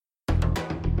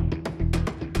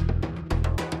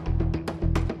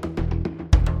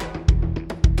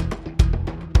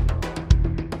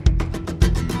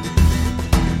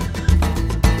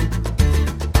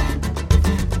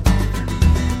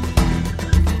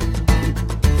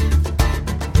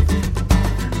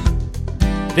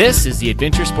This is the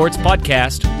Adventure Sports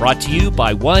Podcast, brought to you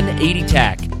by 180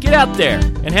 TAC. Get out there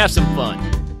and have some fun.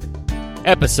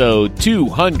 Episode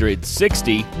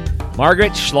 260,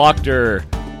 Margaret Schlachter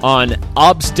on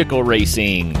obstacle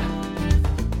racing.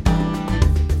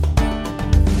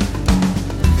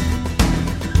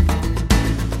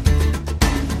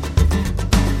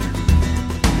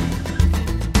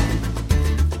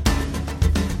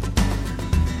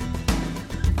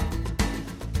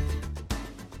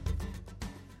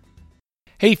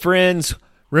 Hey friends,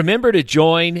 remember to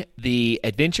join the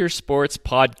Adventure Sports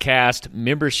Podcast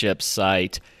membership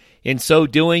site. In so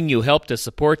doing, you help to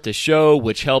support the show,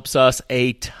 which helps us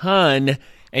a ton,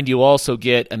 and you also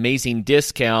get amazing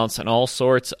discounts on all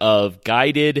sorts of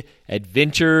guided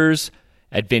adventures,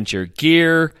 adventure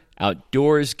gear,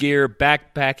 outdoors gear,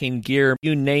 backpacking gear,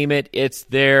 you name it, it's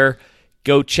there.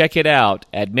 Go check it out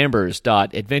at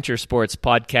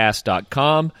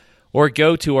members.adventuresportspodcast.com. or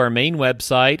go to our main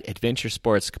website,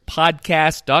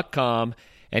 adventuresportspodcast.com,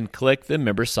 and click the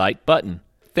member site button.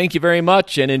 Thank you very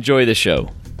much and enjoy the show.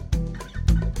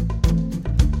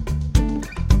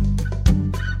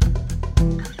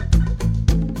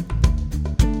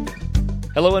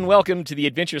 Hello and welcome to the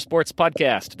Adventure Sports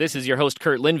Podcast. This is your host,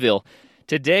 Kurt Linville.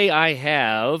 Today I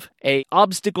have an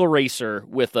obstacle racer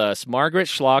with us, Margaret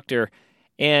Schlachter.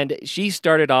 And she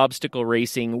started obstacle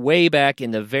racing way back in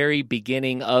the very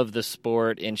beginning of the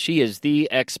sport, and she is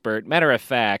the expert. Matter of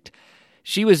fact,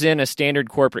 she was in a standard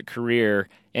corporate career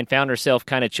and found herself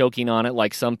kind of choking on it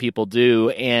like some people do,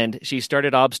 and she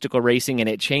started obstacle racing, and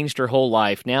it changed her whole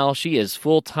life. Now she is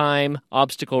full-time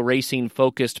obstacle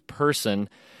racing-focused person.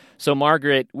 So,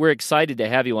 Margaret, we're excited to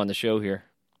have you on the show here.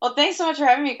 Well, thanks so much for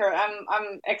having me, Kurt.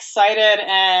 I'm excited,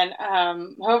 and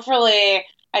hopefully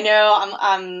I know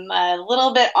I'm a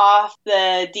little bit off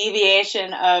the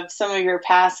deviation of some of your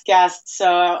past guests,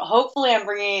 so hopefully I'm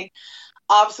bringing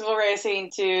obstacle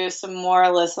racing to some more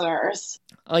listeners.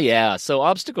 Oh yeah, so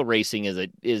obstacle racing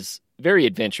is very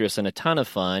adventurous and a ton of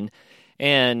fun,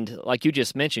 and like you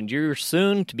just mentioned, you're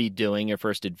soon to be doing your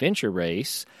first adventure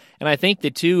race, and I think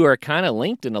the two are kind of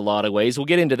linked in a lot of ways. We'll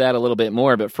get into that a little bit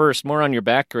more, but first, more on your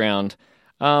background.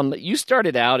 You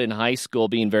started out in high school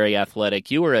being very athletic.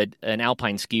 You were an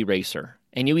alpine ski racer,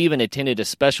 and you even attended a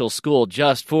special school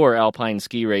just for alpine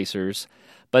ski racers.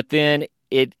 But then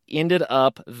it ended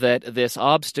up that this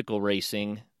obstacle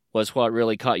racing was what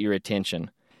really caught your attention.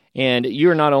 And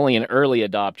you're not only an early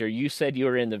adopter, you said you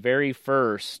were in the very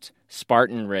first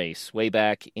Spartan race way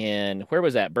back in, where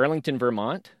was that, Burlington,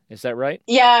 Vermont? Is that right?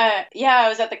 Yeah, I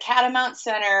was at the Catamount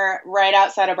Center right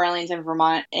outside of Burlington,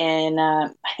 Vermont in, I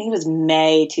think it was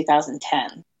May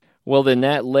 2010. Well, then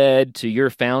that led to your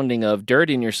founding of Dirt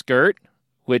in Your Skirt,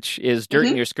 which is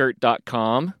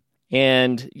dirtinyourskirt.com,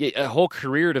 and a whole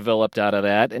career developed out of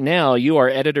that. And now you are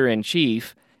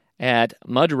editor-in-chief at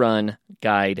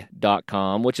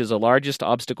mudrunguide.com, which is the largest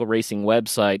obstacle racing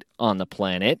website on the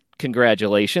planet.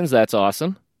 Congratulations, that's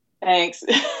awesome. Thanks.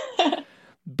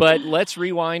 But let's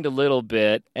rewind a little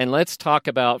bit, and let's talk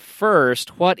about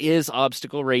first, what is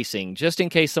obstacle racing? Just in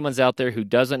case someone's out there who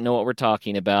doesn't know what we're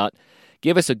talking about,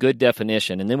 give us a good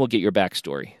definition, and then we'll get your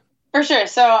backstory. For sure.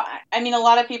 So, I mean, a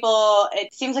lot of people,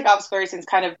 it seems like obstacle racing is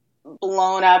kind of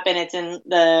blown up, and it's in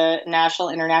the national,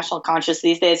 international conscious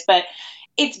these days, but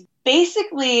it's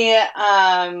basically,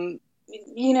 a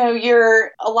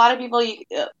lot of people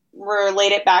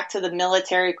relate it back to the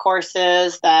military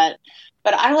courses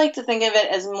but I like to think of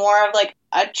it as more of like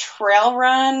a trail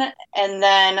run, and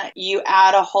then you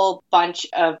add a whole bunch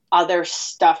of other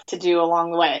stuff to do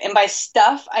along the way. And by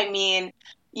stuff, I mean,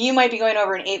 you might be going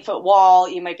over an 8-foot wall,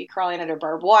 you might be crawling under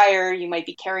barbed wire, you might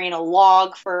be carrying a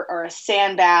log or a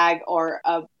sandbag or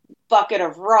a bucket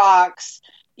of rocks.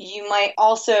 You might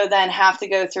also then have to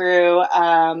go through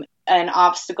an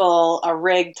obstacle, a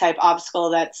rig type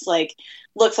obstacle that's like,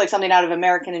 looks like something out of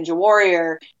American Ninja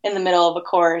Warrior in the middle of a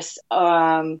course.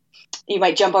 You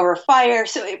might jump over fire.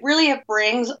 So it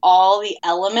brings all the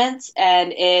elements,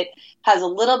 and it has a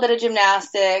little bit of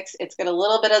gymnastics. It's got a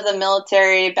little bit of the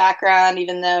military background,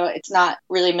 even though it's not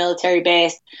really military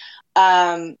based.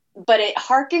 But it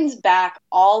harkens back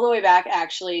all the way back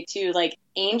actually to like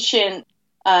ancient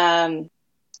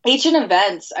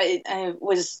events. I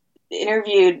was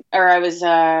interviewed, or I was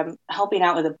helping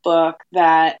out with a book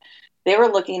that they were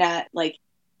looking at, like,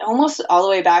 almost all the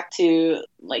way back to,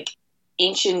 like,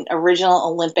 ancient original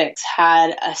Olympics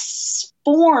had a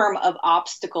form of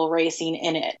obstacle racing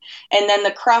in it. And then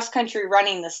the cross-country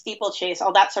running, the steeplechase,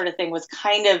 all that sort of thing was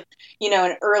kind of,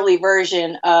 an early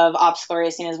version of obstacle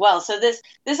racing as well. So this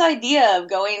idea of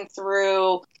going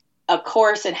through a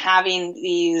course and having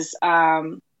these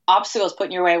obstacles put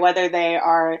in your way, whether they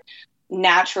are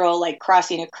natural, like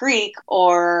crossing a creek,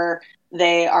 or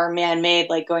they are man-made,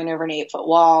 like going over an 8-foot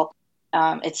wall.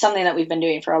 It's something that we've been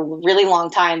doing for a really long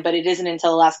time, but it isn't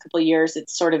until the last couple of years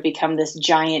it's sort of become this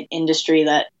giant industry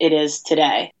that it is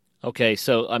today. Okay,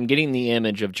 so I'm getting the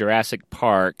image of Jurassic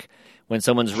Park when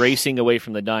someone's racing away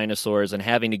from the dinosaurs and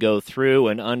having to go through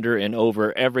and under and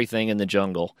over everything in the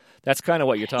jungle. That's kind of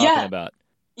what you're talking about.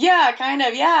 Yeah, kind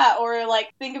of. Yeah. Or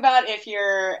like, think about if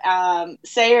you're,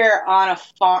 say you're on a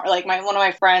farm, like one of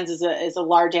my friends is a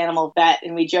large animal vet,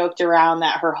 and we joked around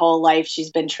that her whole life she's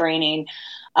been training,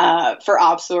 for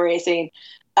obstacle racing,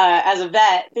 as a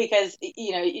vet, because,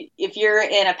 if you're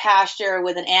in a pasture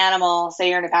with an animal, say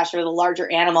you're in a pasture with a larger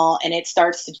animal and it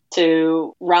starts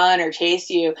to run or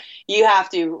chase you, you have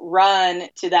to run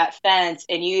to that fence,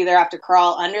 and you either have to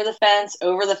crawl under the fence,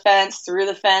 over the fence, through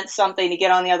the fence, something to get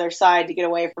on the other side to get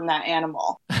away from that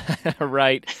animal.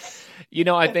 Right.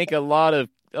 I think a lot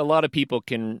of people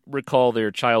can recall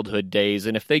their childhood days,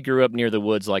 and if they grew up near the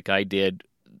woods like I did,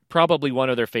 probably one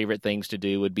of their favorite things to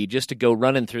do would be just to go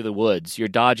running through the woods. You're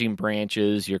dodging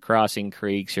branches, you're crossing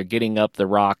creeks, you're getting up the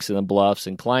rocks and the bluffs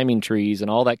and climbing trees and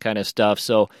all that kind of stuff.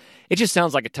 So it just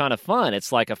sounds like a ton of fun.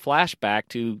 It's like a flashback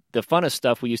to the funnest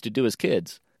stuff we used to do as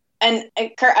kids. And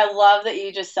Kurt, I love that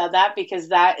you just said that, because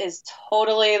that is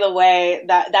totally the way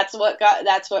that's what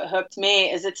hooked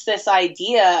me. Is it's this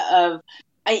idea of,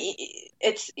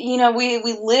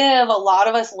 we live, a lot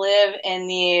of us live in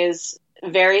these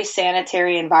very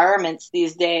sanitary environments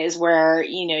these days where,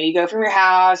 you go from your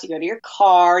house, you go to your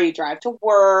car, you drive to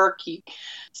work, you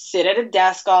sit at a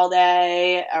desk all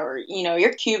day, or,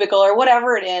 your cubicle or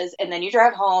whatever it is. And then you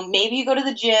drive home, maybe you go to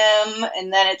the gym,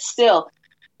 and then it's still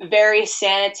very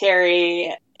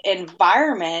sanitary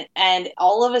environment. And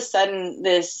all of a sudden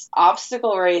this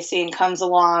obstacle racing comes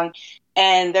along,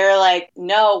 and they're like,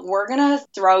 no, we're going to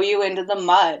throw you into the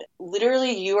mud.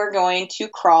 Literally, you are going to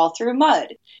crawl through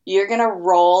mud. You're going to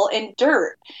roll in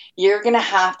dirt. You're going to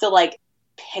have to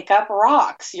pick up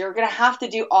rocks. You're going to have to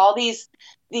do all these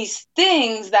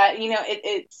things that,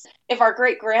 it's, if our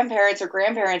great grandparents or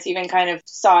grandparents even kind of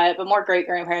saw it, but more great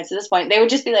grandparents at this point, they would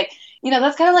just be like,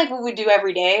 that's kind of like what we do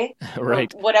every day,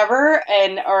 right? Whatever.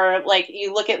 Or like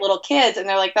you look at little kids and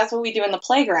they're like, that's what we do in the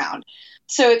playground.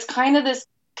 So it's kind of this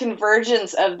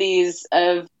convergence of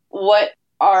what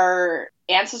our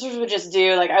ancestors would just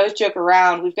do. Like, I always joke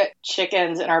around, we've got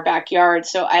chickens in our backyard,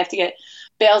 so I have to get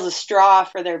bales of straw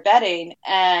for their bedding,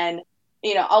 and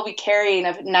I'll be carrying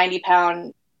a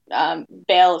 90-pound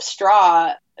bale of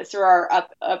straw through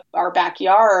our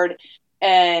backyard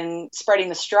and spreading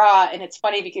the straw. And it's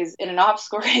funny because in an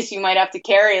obstacle race you might have to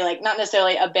carry not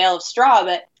necessarily a bale of straw,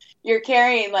 but you're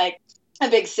carrying a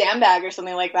big sandbag or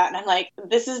something like that. And I'm like,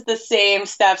 this is the same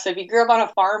stuff. So if you grew up on a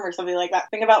farm or something like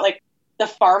that, think about the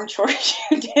farm chores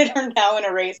you did are now in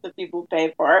a race that people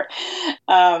pay for.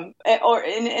 Or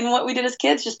in what we did as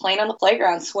kids, just playing on the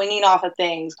playground, swinging off of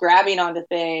things, grabbing onto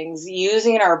things,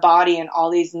 using our body in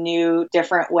all these new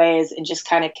different ways, and just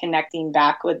kind of connecting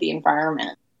back with the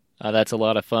environment. That's a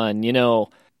lot of fun.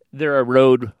 There are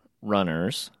road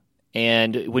runners,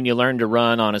 and when you learn to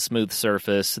run on a smooth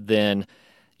surface, then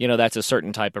that's a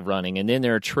certain type of running. And then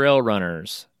there are trail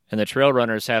runners, and the trail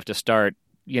runners have to start,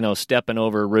 stepping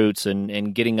over roots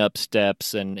and getting up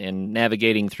steps and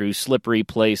navigating through slippery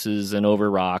places and over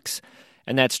rocks.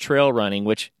 And that's trail running,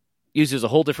 which uses a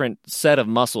whole different set of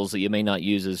muscles that you may not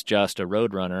use as just a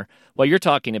road runner. What you're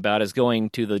talking about is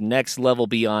going to the next level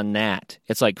beyond that.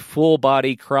 It's like full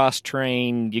body,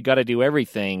 cross-train, you got to do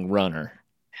everything runner.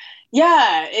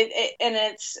 Yeah,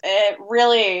 it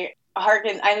really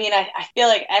harken. I mean, I feel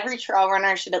like every trail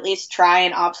runner should at least try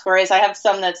an obstacle race. I have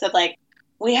some that said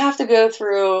we have to go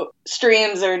through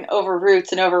streams and over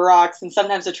roots and over rocks, and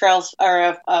sometimes the trails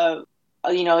are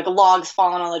like a log's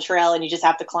falling on the trail and you just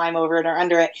have to climb over it or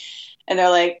under it. And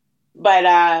they're like, but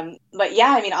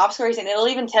yeah, I mean, obstacle racing, it'll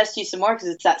even test you some more because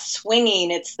it's that swinging.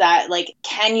 It's that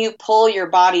can you pull your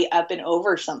body up and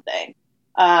over something?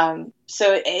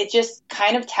 So it just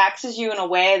kind of taxes you in a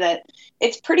way that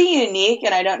it's pretty unique.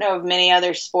 And I don't know of many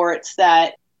other sports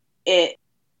that it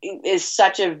is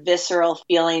such a visceral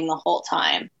feeling the whole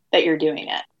time that you're doing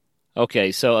it.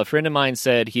 Okay, so a friend of mine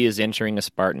said he is entering a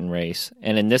Spartan race.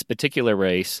 And in this particular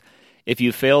race, if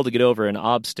you fail to get over an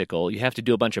obstacle, you have to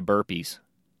do a bunch of burpees.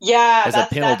 Yeah. As a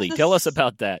penalty. Tell us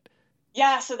about that.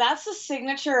 Yeah, so that's the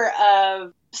signature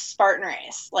of Spartan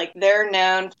race. They're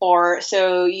known for,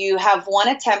 so you have one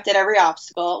attempt at every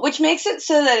obstacle, which makes it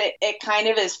so that it kind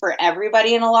of is for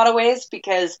everybody in a lot of ways,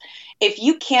 because if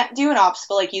you can't do an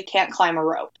obstacle, you can't climb a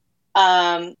rope,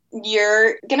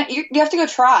 you have to go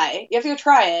try. You have to go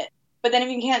try it. But then if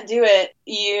you can't do it,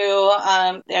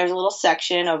 there's a little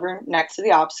section over next to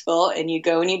the obstacle, and you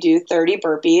go and you do 30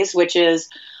 burpees, which is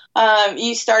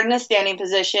you start in a standing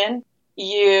position.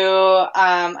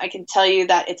 I can tell you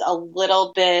that it's a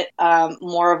little bit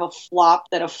more of a flop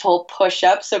than a full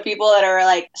push-up. So people that are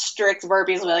like strict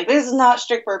burpees will be like, this is not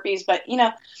strict burpees, but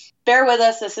bear with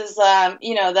us. This is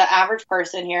the average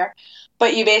person here.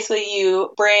 But you basically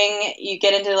you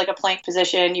get into like a plank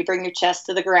position, you bring your chest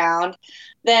to the ground,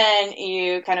 then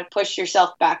you kind of push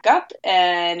yourself back up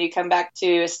and you come back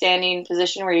to a standing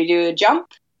position where you do a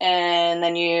jump, and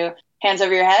then you hands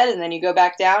over your head, and then you go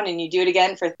back down and you do it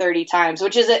again for 30 times,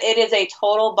 which is it is a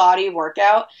total body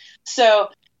workout. So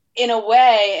in a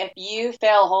way, if you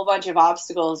fail a whole bunch of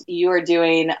obstacles, you are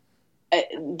doing,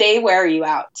 they wear you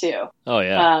out too. Oh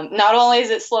yeah. Not only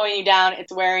is it slowing you down,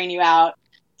 it's wearing you out.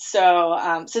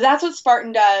 So that's what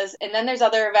Spartan does. And then there's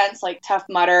other events like Tough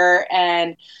Mudder,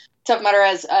 and Tough Mudder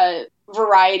has a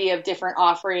variety of different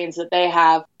offerings that they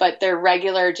have, but they're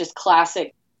regular, just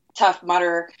classic Tough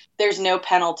Mudder. There's no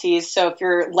penalties. So if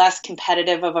you're less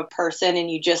competitive of a person and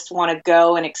you just want to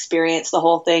go and experience the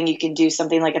whole thing, you can do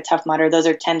something like a Tough Mudder. Those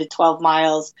are 10 to 12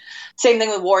 miles. Same thing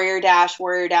with Warrior Dash.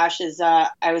 Warrior Dash is, I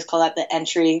always call that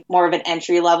more of an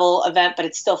entry level event, but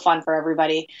it's still fun for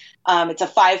everybody. It's a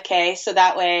 5K. So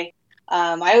that way,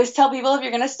 I always tell people, if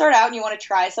you're going to start out and you want to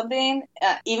try something,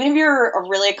 even if you're a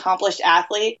really accomplished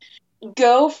athlete,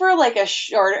 go for like a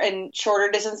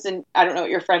shorter distance. And I don't know what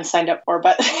your friend signed up for,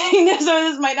 but so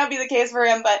this might not be the case for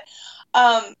him, but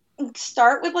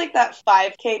start with like that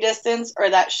 5K distance or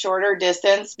that shorter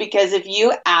distance, because if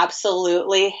you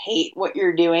absolutely hate what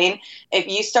you're doing, if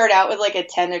you start out with like a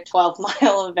 10 or 12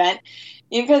 mile event,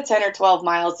 you've got 10 or 12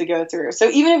 miles to go through. So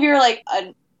even if you're like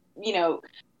a,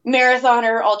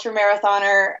 marathoner, ultra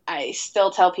marathoner, I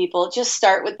still tell people just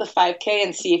start with the 5K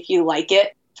and see if you like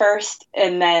it first,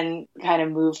 and then kind of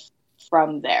move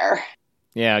from there.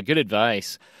 Yeah, good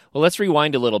advice. Well, let's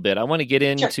rewind a little bit. I want to get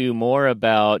into more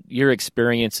about your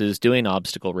experiences doing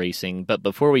obstacle racing. But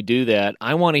before we do that,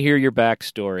 I want to hear your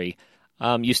backstory.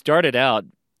 You started out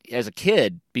as a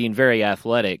kid being very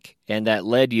athletic, and that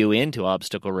led you into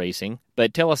obstacle racing.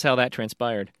 But tell us how that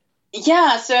transpired.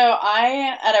 Yeah, so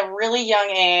I, at a really young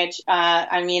age,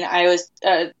 I was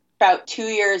about 2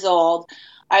 years old.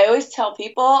 I always tell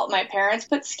people my parents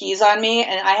put skis on me,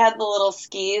 and I had the little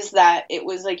skis that it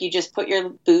was like you just put your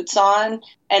boots on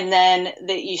and then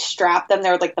that you strap them.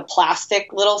 They're like the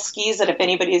plastic little skis that if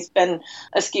anybody's been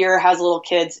a skier or has little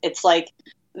kids, it's like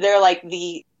they're like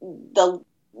they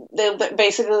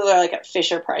basically they're like a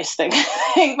Fisher Price thing.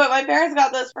 But my parents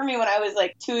got those for me when I was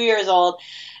like 2 years old.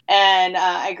 And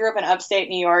I grew up in upstate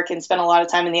New York and spent a lot of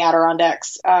time in the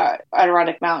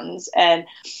Adirondack Mountains. And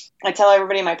I tell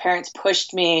everybody my parents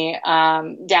pushed me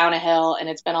down a hill, and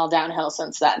it's been all downhill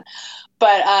since then.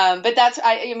 But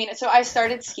so I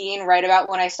started skiing right about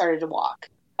when I started to walk.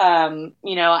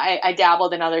 I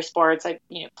dabbled in other sports. I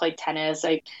played tennis.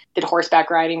 I did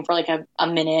horseback riding for like a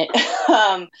minute.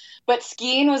 But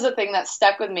skiing was the thing that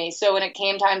stuck with me. So when it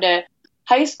came time to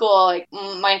high school, like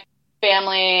my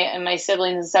family and my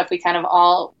siblings and stuff, we kind of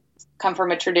all come from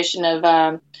a tradition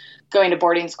of going to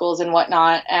boarding schools and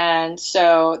whatnot. And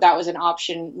so that was an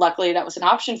option. Luckily, that was an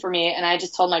option for me. And I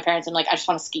just told my parents, I'm like, I just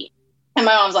want to ski. And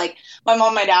my mom's like, my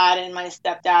mom, my dad, and my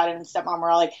stepdad and stepmom were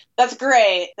all like, that's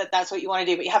great that that's what you want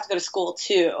to do, but you have to go to school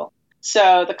too.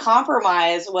 So the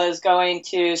compromise was going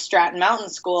to Stratton Mountain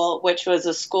School, which was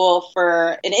a school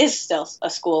and is still a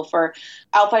school for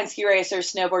alpine ski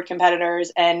racers, snowboard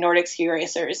competitors, and Nordic ski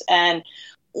racers. And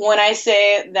when I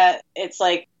say that it's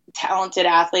like talented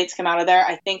athletes come out of there,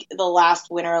 I think the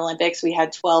last Winter Olympics, we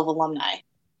had 12 alumni.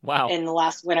 Wow. In the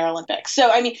last Winter Olympics.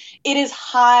 So, it is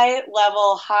high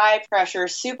level, high pressure,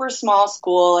 super small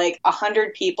school, like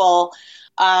 100 people.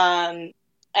 And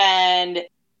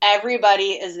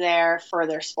everybody is there for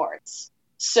their sports.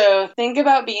 So think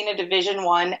about being a Division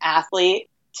I athlete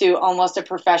to almost a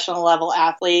professional level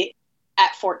athlete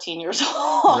at 14 years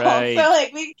old. Right. So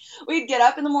we'd get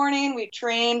up in the morning, we'd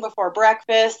train before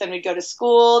breakfast, then we'd go to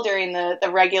school during the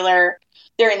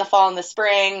fall and the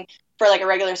spring for like a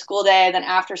regular school day. Then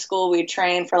after school, we'd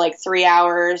train for like 3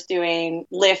 hours doing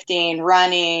lifting,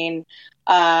 running.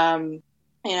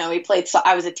 We played.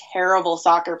 I was a terrible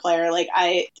soccer player. Like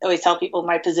I always tell people,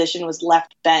 my position was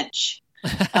left bench.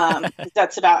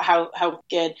 That's about how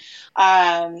good.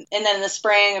 And then in the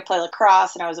spring, I played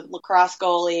lacrosse, and I was a lacrosse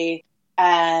goalie,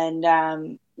 and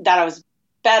that I was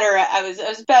better. I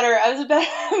was better. I was a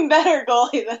better better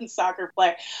goalie than soccer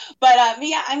player. But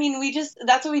yeah, I mean,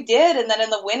 that's what we did. And then in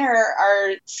the winter,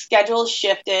 our schedule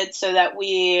shifted so that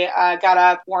we got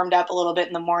up, warmed up a little bit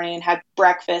in the morning, and had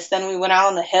breakfast. Then we went out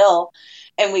on the hill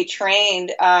and we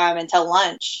trained until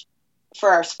lunch for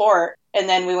our sport. And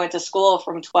then we went to school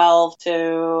from 12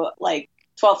 to like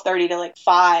 12:30 to like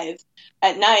 5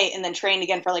 at night, and then trained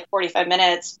again for like 45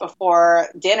 minutes before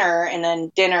dinner, and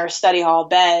then dinner, study hall,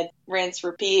 bed, rinse,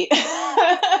 repeat.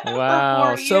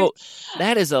 Wow. So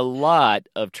that is a lot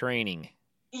of training.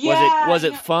 Yeah, was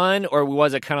it fun, or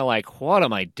was it kind of like, what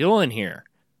am I doing here?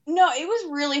 No, it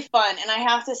was really fun. And I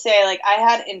have to say, like, I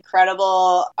had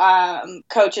incredible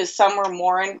coaches. Some were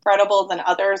more incredible than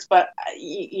others, but,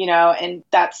 and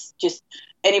that's just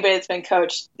anybody that's been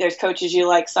coached. There's coaches you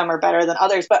like, some are better than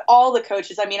others. But all the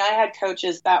coaches, I mean, I had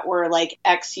coaches that were like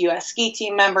ex-US ski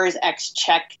team members,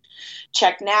 ex-Czech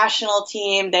national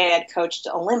team. They had coached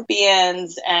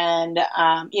Olympians and,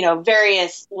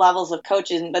 various levels of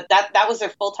coaches. But that was their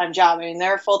full-time job. I mean,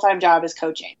 their full-time job is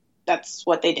coaching. That's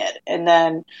what they did. And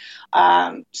then,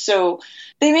 so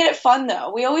they made it fun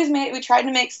though. We tried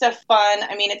to make stuff fun.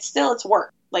 I mean, it's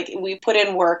work. Like we put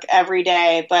in work every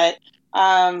day, but,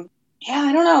 yeah,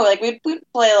 I don't know. Like we'd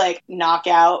play like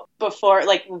knockout before,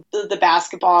 like the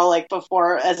basketball, like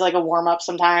before as like a warm up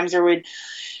sometimes, or we'd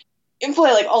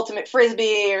play like ultimate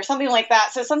frisbee or something like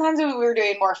that. So sometimes we were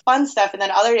doing more fun stuff, and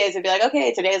then other days it'd be like,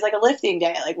 okay, today's like a lifting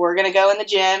day. Like we're going to go in the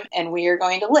gym and we are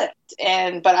going to lift.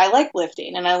 But I like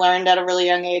lifting, and I learned at a really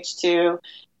young age to,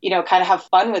 kind of have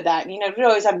fun with that. And, we'd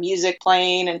always have music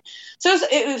playing. And so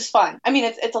it was fun. I mean,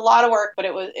 it's a lot of work, but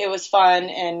it was fun.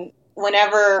 And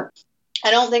whenever, I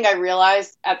don't think I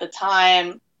realized at the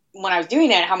time when I was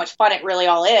doing it how much fun it really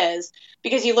all is,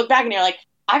 because you look back and you're like,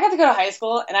 I got to go to high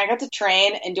school and I got to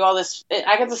train and do all this.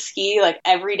 I got to ski like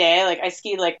every day. Like I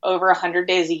skied like over 100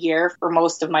 days a year for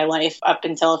most of my life up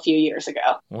until a few years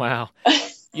ago. Wow.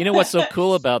 You know what's so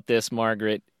cool about this,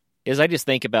 Margaret, is I just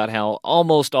think about how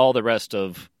almost all the rest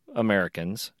of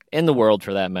Americans, in the world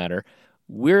for that matter,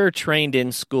 we're trained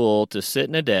in school to sit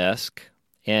in a desk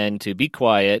and to be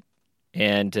quiet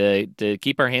and to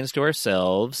keep our hands to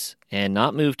ourselves and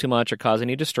not move too much or cause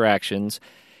any distractions.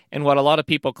 And what a lot of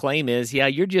people claim is, yeah,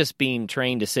 you're just being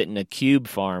trained to sit in a cube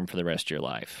farm for the rest of your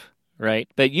life, right?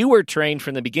 But you were trained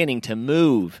from the beginning to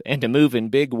move and to move in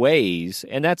big ways,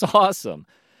 and that's awesome.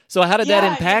 So how did that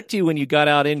impact you when you got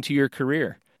out into your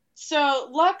career? So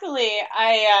luckily,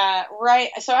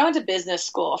 so I went to business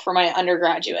school for my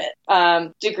undergraduate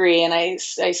degree, and I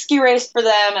ski raced for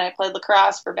them, and I played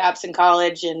lacrosse for Babson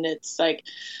College, and it's like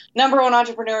 #1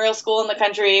 entrepreneurial school in the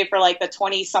country for like the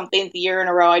 20-something year in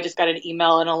a row. I just got an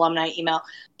alumni email.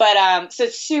 But so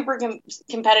it's super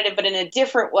competitive, but in a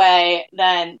different way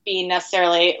than being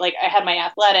necessarily like I had my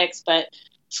athletics, but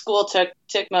school took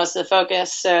most of the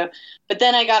focus. So, but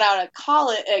then I got out of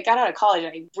college.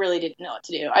 I really didn't know what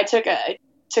to do. I took a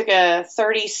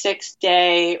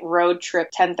 36-day road trip,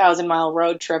 10,000-mile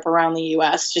road trip around the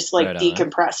U.S. just like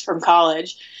decompress from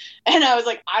college. And I was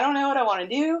like, I don't know what I want to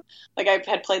do. Like I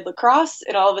had played lacrosse,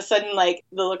 and all of a sudden, like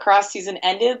the lacrosse season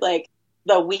ended like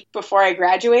the week before I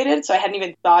graduated, so I hadn't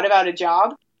even thought about a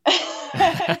job.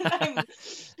 I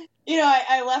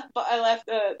left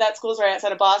that school's right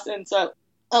outside of Boston, so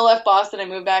I left Boston and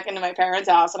moved back into my parents'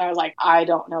 house, and I was like, I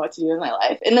don't know what to do with my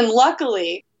life. And then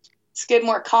luckily,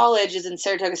 Skidmore College is in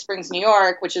Saratoga Springs, New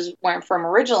York, which is where I'm from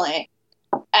originally.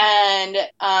 And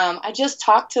I just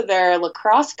talked to their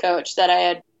lacrosse coach that I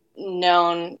had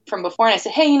known from before, and I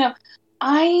said, hey,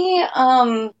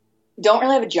 I don't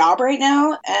really have a job right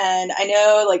now, and I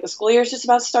know like the school year is just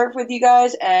about to start with you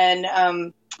guys,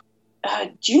 and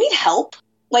do you need help?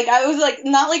 Like, I was like,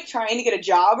 not like trying to get a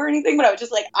job or anything, but I was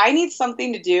just like, I need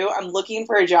something to do. I'm looking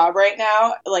for a job right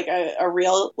now, like a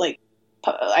real, like,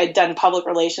 I'd done public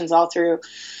relations all through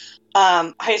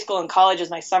high school and college as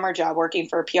my summer job, working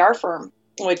for a PR firm,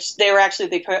 which they were actually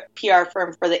the PR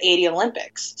firm for the 80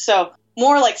 Olympics. So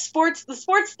more like sports, the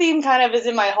sports theme kind of is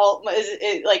in my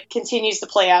it like continues to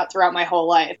play out throughout my whole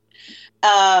life.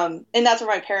 And that's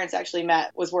where my parents actually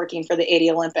met, was working for the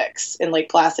 80 Olympics in Lake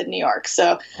Placid, New York.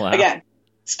 So Again,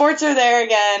 sports are there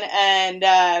again.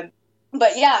 And,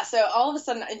 but yeah, so all of a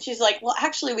sudden, and she's like, well,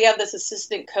 actually we have this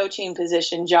assistant coaching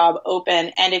position job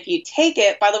open. And if you take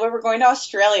it, by the way, we're going to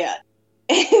Australia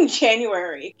in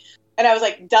January. And I was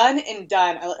like, done and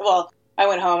done. I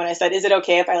went home and I said, is it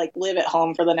okay if I like live at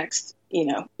home for the next,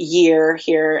 year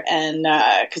here? And,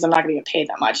 cause I'm not going to get paid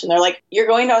that much. And they're like, you're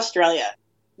going to Australia.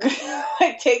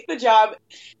 like take the job,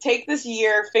 take this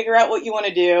year, figure out what you want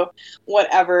to do,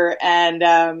 whatever. And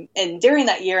during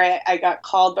that year, I got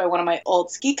called by one of my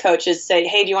old ski coaches to say,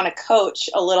 hey, do you want to coach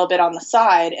a little bit on the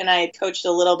side? And I had coached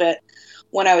a little bit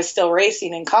when I was still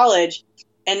racing in college.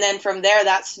 And then from there,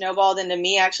 that snowballed into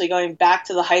me actually going back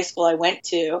to the high school I went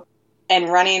to and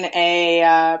running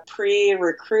a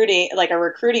pre-recruiting, like a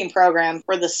recruiting program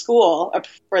for the school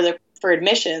for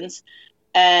admissions,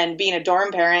 and being a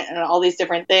dorm parent and all these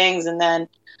different things. And then,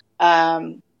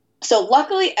 so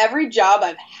luckily every job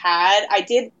I've had, I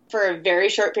did for a very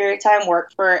short period of time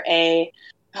work for a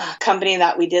company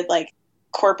that we did like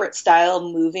corporate style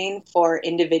moving for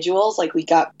individuals. Like we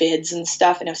got bids and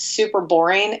stuff, and it was super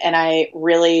boring. And I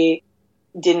really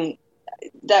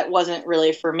that wasn't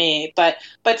really for me, but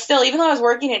still, even though I was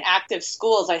working in active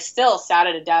schools, I still sat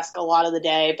at a desk a lot of the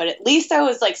day, but at least I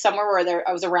was like somewhere where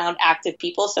I was around active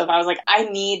people. So if I was like, I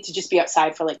need to just be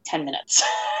outside for like 10 minutes,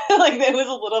 like it was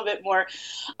a little bit more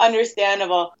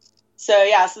understandable. So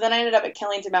yeah, so then I ended up at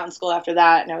Killington Mountain School after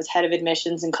that, and I was head of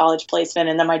admissions and college placement.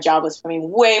 And then my job was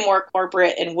becoming way more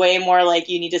corporate and way more like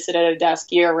you need to sit at a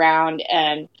desk year round.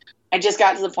 And I just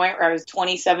got to the point where I was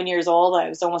 27 years old. I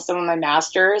was almost done with my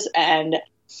master's, and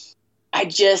I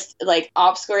just like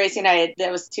obstacle racing. That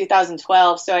was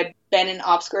 2012. So I'd been in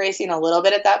obstacle racing a little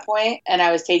bit at that point, and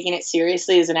I was taking it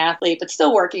seriously as an athlete, but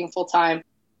still working full time,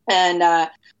 and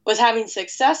was having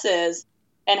successes,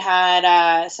 and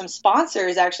had some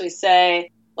sponsors actually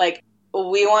say like,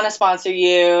 we want to sponsor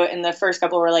you. And the first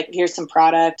couple were like, here's some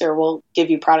product, or we'll give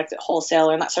you product at wholesale,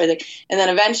 and that sort of thing. And then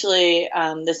eventually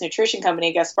this nutrition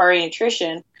company, Gaspari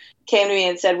Nutrition, came to me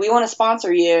and said, we want to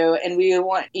sponsor you, and we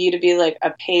want you to be like a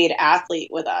paid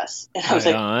athlete with us. And I was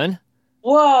like,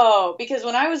 whoa, because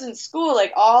when I was in school,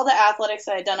 like all the athletics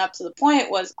I had done up to the point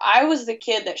was I was the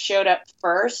kid that showed up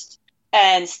first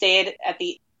and stayed at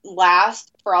the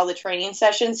last for all the training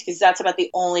sessions, because that's about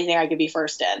the only thing I could be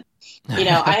first in. You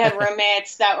know, I had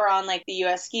roommates that were on like the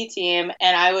US ski team,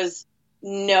 and I was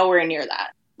nowhere near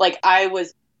that. Like I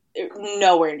was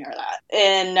nowhere near that.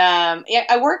 And yeah,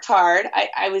 I worked hard.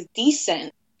 I was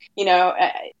decent, you know,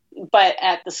 but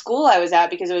at the school I was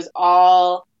at, because it was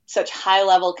all such high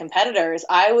level competitors,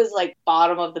 I was like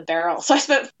bottom of the barrel. So I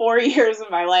spent 4 years of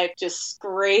my life just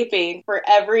scraping for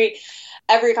every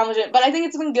accomplishment. But I think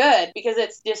it's been good, because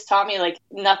it's just taught me like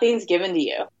nothing's given to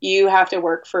you. You have to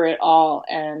work for it all.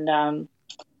 And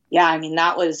yeah, I mean,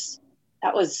 that was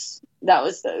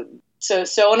the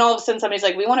so when all of a sudden somebody's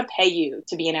like, we want to pay you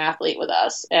to be an athlete with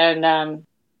us. And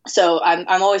so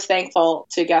I'm always thankful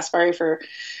to Gaspari for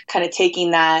kind of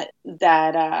taking that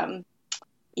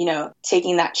you know,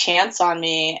 taking that chance on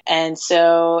me. And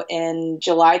so in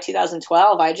July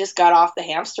 2012, I just got off the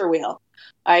hamster wheel.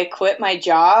 I quit my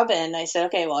job, and I said,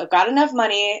 okay, well, I've got enough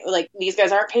money. Like, these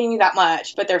guys aren't paying me that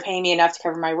much, but they're paying me enough to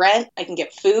cover my rent. I can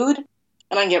get food.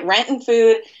 I'm going to get rent and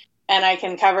food, and I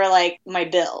can cover like my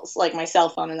bills, like my cell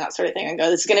phone and that sort of thing. And go,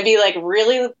 this is going to be like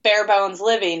really bare bones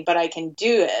living, but I can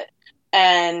do it.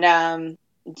 And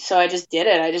so I just did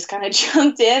it. I just kind of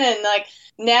jumped in, and like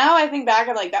now I think back,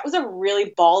 I'm like, that was a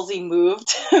really ballsy move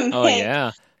to make. Oh,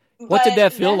 yeah. What did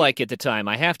that feel like at the time?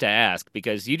 I have to ask,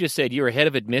 because you just said you were head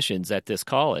of admissions at this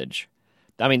college.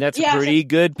 I mean, that's a pretty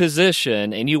good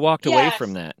position, and you walked away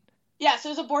from that. Yeah, so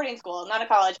it was a boarding school, not a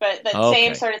college, but okay.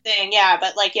 Same sort of thing. Yeah,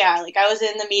 but like I was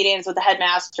in the meetings with the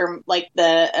headmaster, like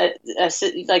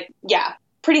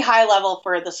pretty high level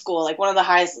for the school, like one of the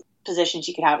highest positions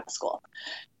you could have at the school.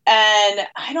 And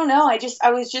I don't know,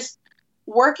 I was just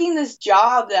working this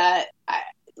job that I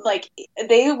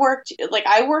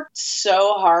worked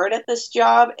so hard at this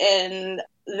job, and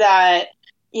that,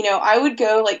 you know, I would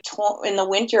go like in the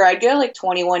winter, I'd go like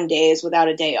 21 days without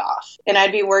a day off, and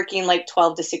I'd be working like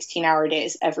 12 to 16 hour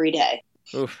days every day.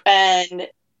 Oof. And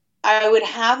I would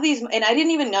have these, and I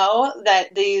didn't even know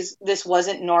that this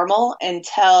wasn't normal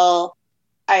until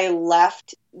I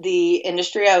left the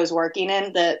industry I was working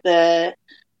in, the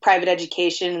private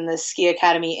education and the ski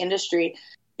academy industry.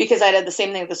 Because I did the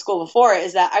same thing at the school before,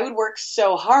 is that I would work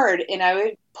so hard, and I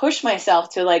would push myself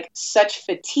to like such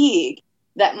fatigue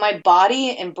that my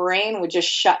body and brain would just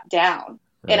shut down.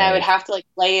 Right. And I would have to like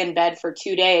lay in bed for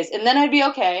 2 days, and then I'd be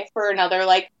okay for another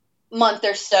like month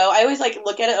or so. I always like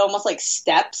look at it almost like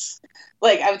steps.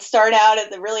 Like I would start out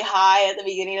at the really high at the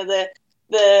beginning of the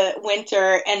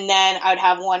winter, and then I would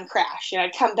have one crash, and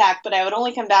I'd come back, but I would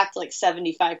only come back to like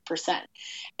 75%.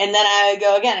 And then I would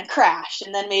go again and crash,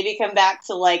 and then maybe come back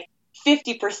to like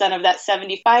 50% of that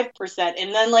 75%.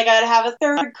 And then like I'd have a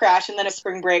third crash, and then a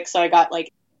spring break. So I got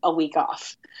like a week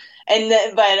off. And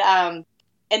then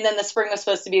the spring was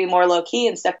supposed to be more low key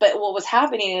and stuff. But what was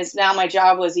happening is now my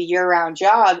job was a year round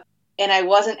job, and I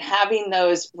wasn't having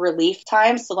those relief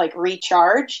times to like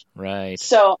recharge. Right.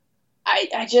 So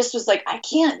I just was like, I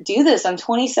can't do this. I'm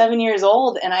 27 years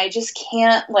old and I just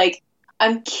can't, like,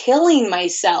 I'm killing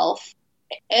myself.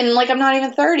 And like, I'm not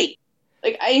even 30.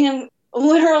 Like, I am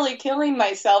literally killing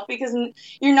myself because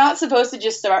you're not supposed to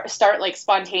just start like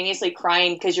spontaneously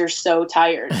crying because you're so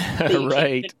tired that you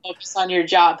can't even focus on your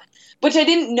job. Which I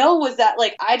didn't know was that,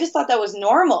 like, I just thought that was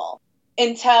normal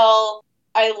until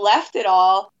I left it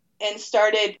all and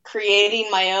started creating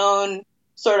my own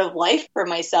sort of life for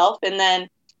myself. And then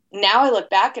now I look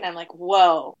back and I'm like,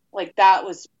 whoa, like that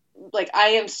was like, I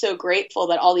am so grateful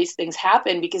that all these things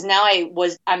happened because now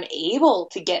I'm able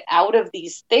to get out of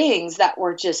these things that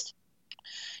were just,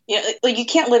 you know, like you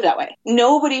can't live that way.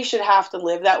 Nobody should have to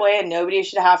live that way. And nobody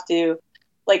should have to,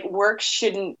 like, work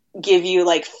shouldn't give you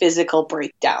like physical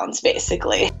breakdowns,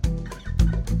 basically.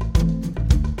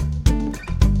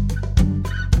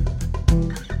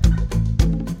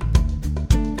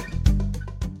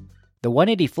 The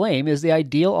 180 Flame is the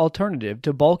ideal alternative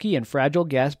to bulky and fragile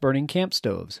gas-burning camp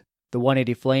stoves. The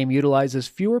 180 Flame utilizes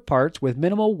fewer parts with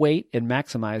minimal weight and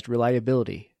maximized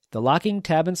reliability. The locking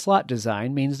tab and slot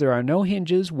design means there are no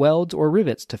hinges, welds, or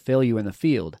rivets to fail you in the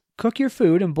field. Cook your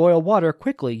food and boil water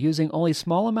quickly using only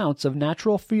small amounts of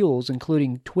natural fuels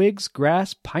including twigs,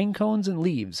 grass, pine cones, and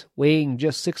leaves. Weighing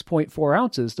just 6.4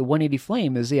 ounces, the 180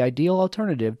 Flame is the ideal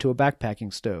alternative to a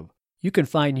backpacking stove. You can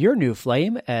find your new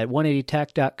flame at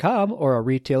 180tac.com or a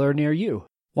retailer near you.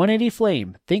 180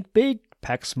 Flame. Think big,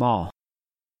 pack small.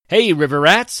 Hey, River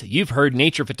Rats! You've heard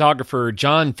nature photographer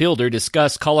John Fielder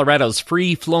discuss Colorado's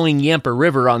free-flowing Yampa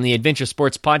River on the Adventure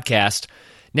Sports Podcast.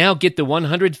 Now get the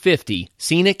 150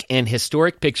 scenic and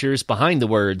historic pictures behind the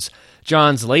words.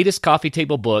 John's latest coffee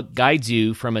table book guides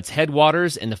you from its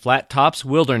headwaters in the Flat Tops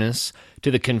Wilderness to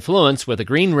the confluence with the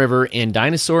Green River and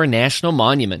Dinosaur National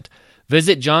Monument.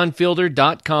 Visit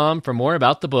johnfielder.com for more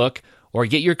about the book, or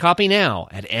get your copy now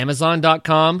at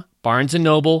amazon.com, Barnes &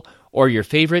 Noble, or your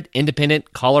favorite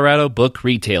independent Colorado book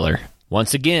retailer.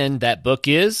 Once again, that book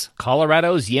is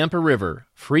Colorado's Yampa River,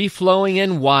 free-flowing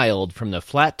and wild from the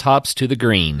flat tops to the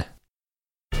green.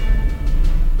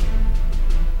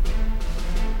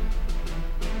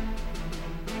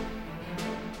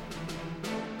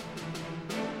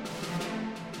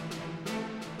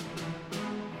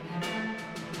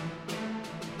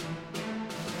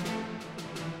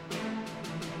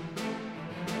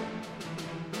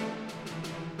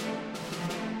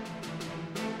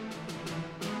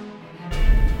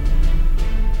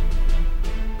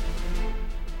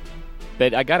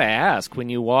 But I got to ask, when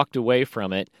you walked away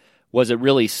from it, was it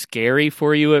really scary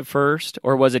for you at first,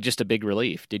 or was it just a big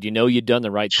relief? Did you know you'd done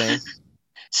the right thing?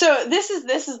 So this is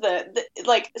the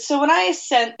like, so when I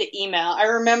sent the email, I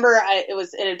remember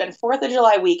it had been 4th of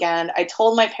July weekend. I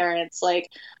told my parents like,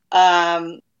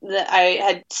 that I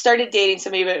had started dating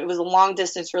somebody, but it was a long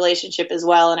distance relationship as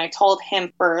well. And I told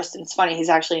him first, and it's funny,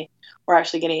 we're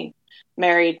actually getting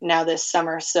married now this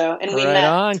summer. So, and we met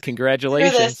on.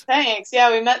 Congratulations. Thanks.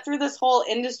 Yeah. We met through this whole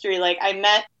industry. Like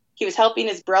he was helping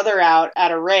his brother out at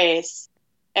a race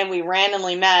and we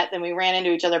randomly met, then we ran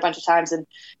into each other a bunch of times. And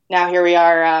now here we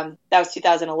are. That was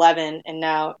 2011 and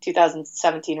now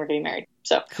 2017, we're getting married.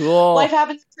 So cool. Life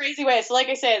happens in crazy ways. So like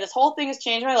I say, this whole thing has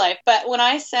changed my life. But when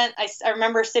I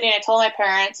remember sitting, I told my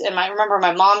parents and I remember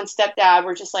my mom and stepdad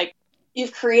were just like,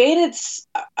 you've created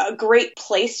a great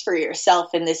place for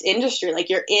yourself in this industry. Like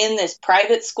you're in this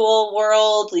private school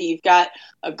world. You've got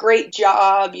a great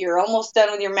job. You're almost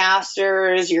done with your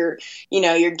master's. You're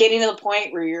getting to the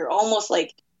point where you're almost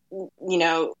like,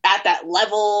 at that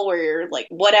level where you're like,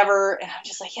 whatever. And I'm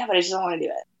just like, yeah, but I just don't want to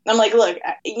do it. And I'm like, look,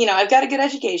 I've got a good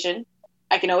education.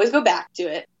 I can always go back to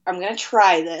it. I'm going to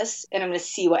try this and I'm going to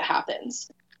see what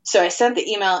happens. So I sent the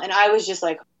email and I was just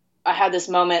like, I had this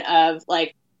moment of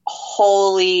like,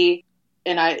 holy,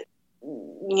 and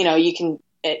you can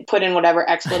put in whatever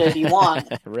expletive you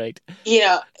want. Right.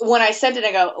 When I sent it,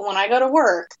 I go, when I go to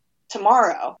work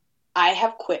tomorrow, I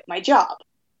have quit my job.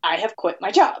 I have quit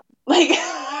my job. Like,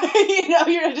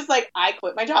 you're just like, I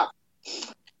quit my job.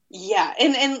 Yeah.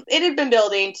 And it had been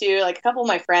building too. Like a couple of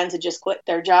my friends had just quit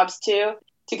their jobs too,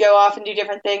 to go off and do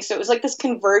different things. So it was like this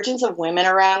convergence of women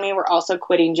around me were also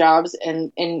quitting jobs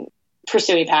and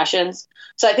pursuing passions.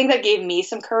 So I think that gave me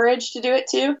some courage to do it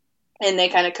too. And they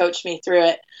kind of coached me through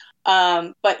it.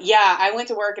 But yeah, I went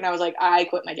to work and I was like, I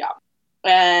quit my job.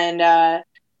 And,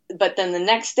 but then the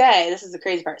next day, this is the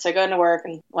crazy part. So I go into work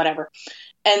and whatever.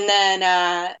 And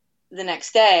then, the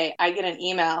next day I get an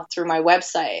email through my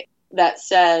website that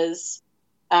says,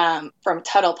 from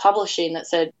Tuttle Publishing that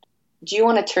said, do you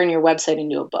want to turn your website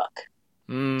into a book?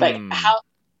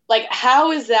 Like,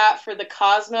 how is that for the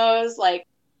cosmos? Like,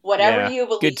 whatever Yeah. you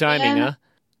believe Good timing, in. huh?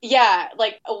 Yeah,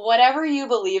 like whatever you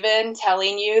believe in,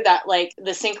 telling you that like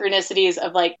the synchronicities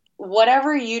of like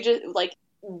whatever you just like,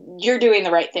 you're doing the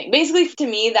right thing. Basically, to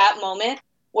me, that moment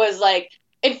was like,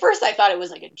 at first I thought it was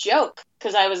like a joke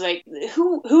because I was like,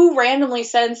 who randomly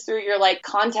sends through your like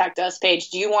contact us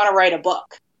page, do you want to write a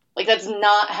book? Like that's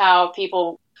not how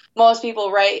most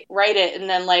people write it and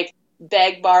then like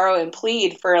beg, borrow, and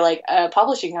plead for like a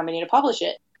publishing company to publish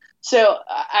it. So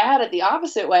I had it the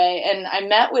opposite way, and I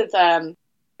met with the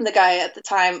guy at the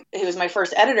time who was my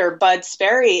first editor, Bud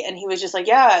Sperry, and he was just like,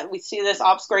 yeah, we see this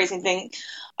obstacle racing thing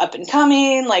up and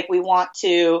coming. Like, we want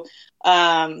to,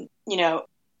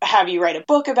 have you write a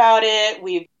book about it.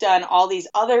 We've done all these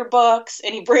other books.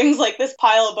 And he brings like this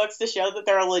pile of books to show that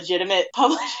they're a legitimate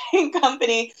publishing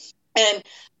company. And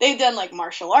they've done like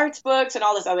martial arts books and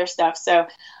all this other stuff. So,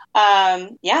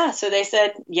 so they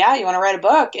said, yeah, you want to write a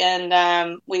book?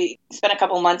 And we spent a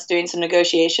couple of months doing some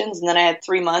negotiations. And then I had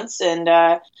 3 months, and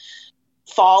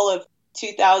fall of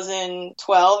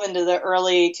 2012 into the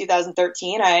early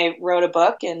 2013, I wrote a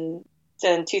book, and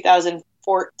in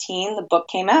 2014, the book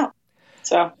came out.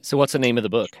 So what's the name of the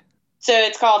book? So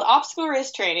it's called Obstacle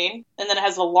Race Training, and then it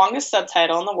has the longest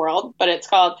subtitle in the world, but it's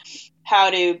called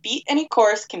How to Beat Any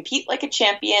Course, Compete Like a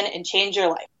Champion, and Change Your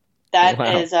Life. That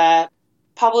is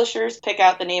publishers pick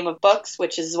out the name of books,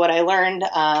 which is what I learned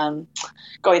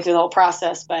going through the whole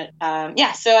process. But so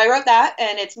I wrote that,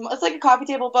 and it's like a coffee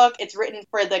table book. It's written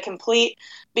for the complete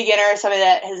beginner, somebody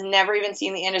that has never even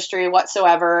seen the industry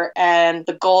whatsoever. And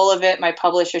the goal of it, my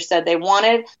publisher said they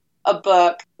wanted a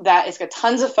book that has got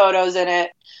tons of photos in it.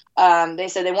 They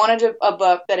said they wanted a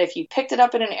book that if you picked it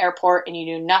up in an airport and you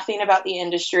knew nothing about the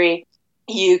industry,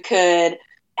 you could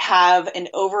have an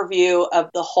overview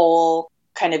of the whole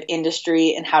kind of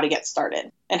industry and how to get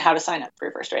started and how to sign up for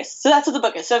your first race. So that's what the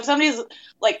book is. So if somebody's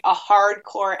like a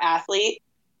hardcore athlete,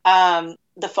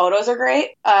 the photos are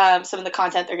great. Some of the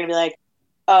content, they're going to be like,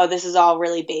 oh, this is all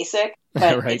really basic,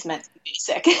 but Right. It's meant to be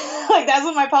basic. Like that's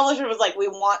what my publisher was like. We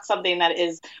want something that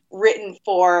is written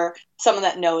for someone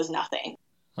that knows nothing.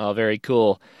 Oh, very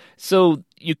cool. So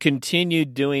you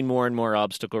continued doing more and more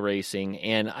obstacle racing,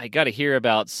 and I got to hear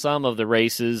about some of the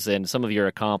races and some of your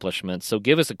accomplishments. So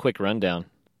give us a quick rundown.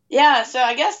 Yeah, so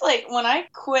I guess like when I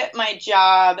quit my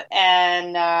job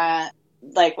and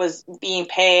was being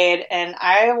paid, and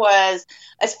I was,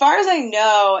 as far as I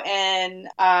know, and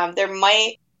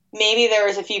maybe there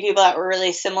was a few people that were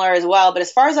really similar as well, but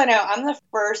as far as I know, I'm the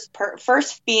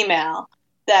first female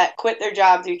that quit their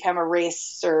job to become a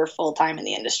racer full time in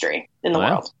the industry in the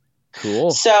world.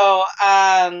 Cool. So,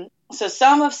 so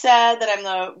some have said that I'm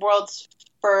the world's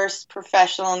first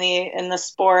professional in the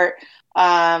sport.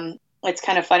 It's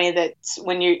kind of funny that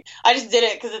I just did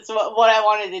it because it's what I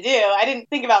wanted to do. I didn't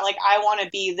think about like, I want to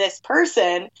be this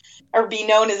person or be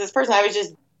known as this person. I was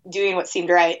just doing what seemed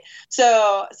right.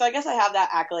 So I guess I have that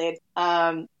accolade.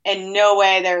 And no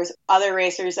way there's other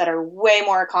racers that are way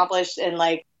more accomplished in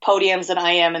like podiums than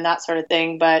I am and that sort of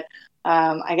thing. But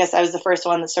I guess I was the first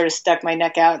one that sort of stuck my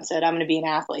neck out and said, I'm going to be an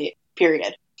athlete,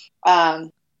 period.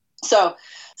 So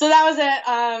that was it.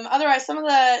 Otherwise, some of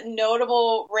the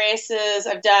notable races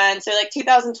I've done. So like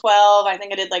 2012, I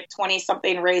think I did like 20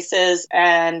 something races,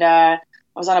 and I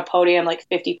was on a podium like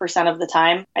 50% of the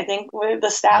time, I think, with the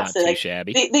stats. Not too like,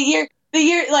 shabby. The year,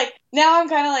 like now I'm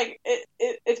kind of like,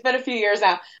 it's been a few years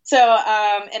now. So,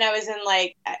 and I was in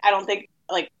like, I don't think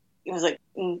like, it was like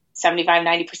 75,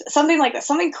 90%, something like that,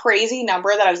 something crazy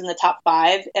number that I was in the top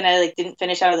 5, and I like didn't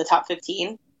finish out of the top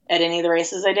 15 at any of the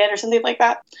races I did or something like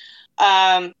that.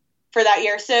 For that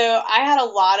year. So I had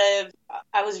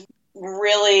I was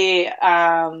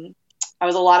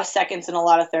a lot of seconds and a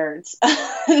lot of thirds.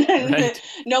 Right.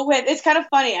 No win. It's kind of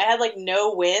funny. I had like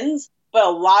no wins, but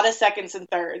a lot of seconds and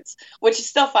thirds, which is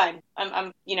still fine.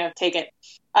 I'm take it.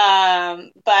 So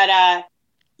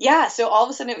all of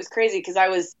a sudden it was crazy because I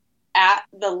was at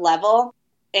the level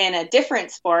in a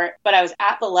different sport, but I was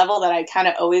at the level that I kind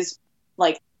of always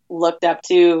like looked up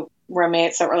to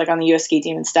roommates that were like on the US ski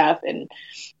team and stuff, and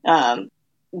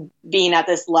being at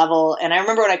this level. And I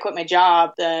remember when I quit my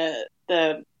job, the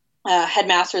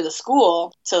headmaster of the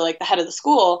school, so like the head of the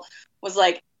school, was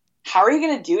like, how are you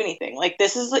going to do anything? Like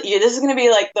this is going to be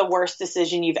like the worst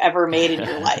decision you've ever made in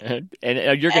your life.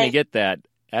 and you're going to get that.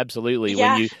 Absolutely.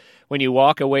 Yeah. When you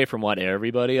walk away from what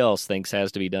everybody else thinks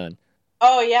has to be done.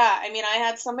 Oh yeah. I mean, I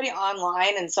had somebody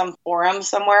online in some forum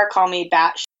somewhere call me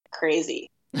batshit crazy.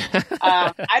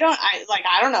 I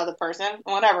don't know the person,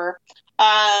 whatever.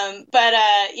 I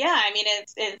mean,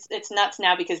 it's nuts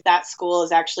now because that school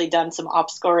has actually done some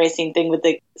obstacle racing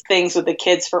things with the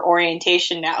kids for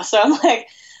orientation now. So I'm like,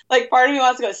 Like part of me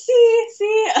wants to go, see,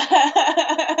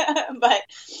 but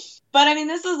I mean,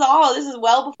 this is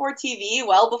well before TV,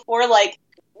 well before like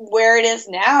where it is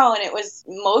now, and it was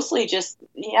mostly just so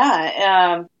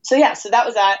that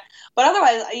was that. But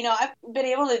otherwise, I've been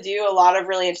able to do a lot of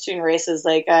really interesting races.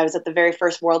 Like I was at the very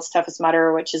first World's Toughest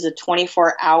Mudder, which is a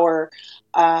 24-hour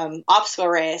obstacle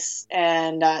race,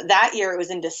 and that year it was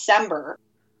in December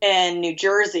in New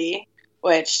Jersey,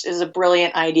 which is a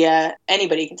brilliant idea.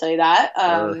 Anybody can tell you that.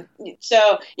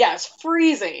 So yeah, it's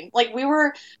freezing. Like we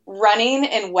were running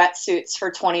in wetsuits for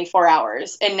 24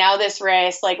 hours. And now this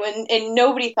race, and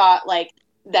nobody thought like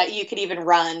that you could even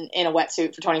run in a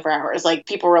wetsuit for 24 hours. Like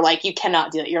people were like, you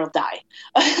cannot do that. You'll die.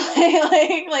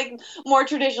 like more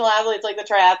traditional athletes, like the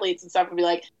triathletes and stuff would be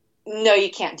like, no, you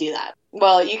can't do that.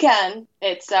 Well, you can.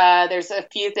 It's, there's a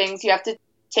few things you have to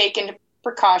take into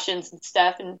precautions and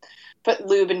stuff, and put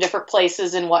lube in different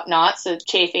places and whatnot, so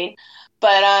chafing.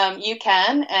 But you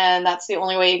can, and that's the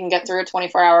only way you can get through a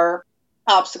 24-hour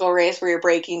obstacle race where you're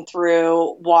breaking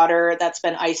through water that's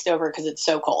been iced over because it's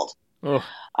so cold. So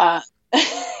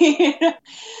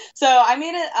I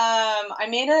made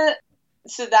it.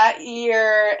 So that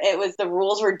year, the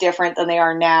rules were different than they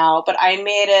are now, but I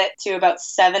made it to about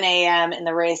 7 a.m. and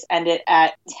the race ended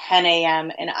at 10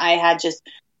 a.m. and I had just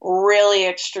really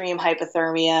extreme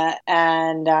hypothermia,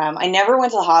 and I never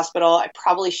went to the hospital. I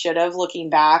probably should have, looking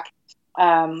back.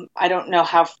 I don't know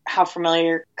how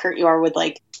familiar, Kurt, you are with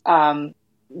like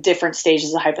different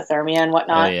stages of hypothermia and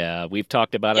whatnot. Oh yeah, we've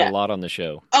talked about it a lot on the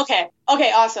show. Okay,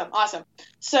 awesome.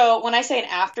 So when I say an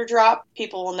after drop,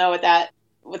 people will know what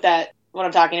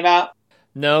I'm talking about.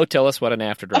 No, tell us what an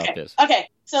after drop is. Okay.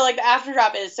 So like the after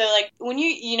drop is, so like when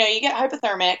you get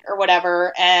hypothermic or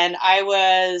whatever, and I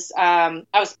was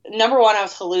number one, I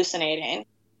was hallucinating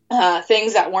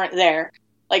things that weren't there.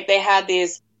 Like they had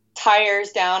these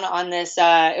tires down on this,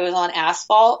 it was on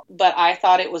asphalt, but I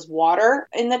thought it was water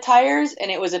in the tires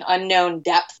and it was an unknown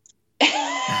depth. You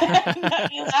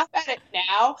laugh at it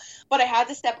now, but I had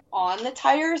to step on the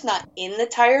tires, not in the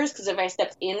tires, because if I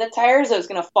stepped in the tires, I was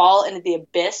going to fall into the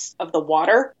abyss of the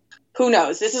water. Who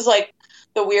knows? This is like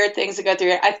the weird things that go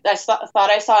through it. I thought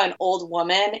I saw an old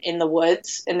woman in the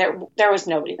woods, and there was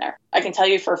nobody there. I can tell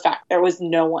you for a fact there was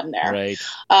no one there. Right.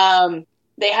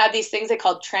 They had these things they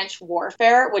called trench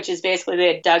warfare, which is basically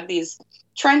they had dug these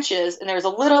trenches, and there was a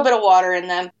little bit of water in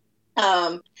them.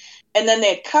 And then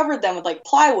they had covered them with like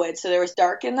plywood, so there was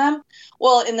dark in them.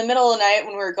 Well, in the middle of the night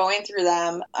when we were going through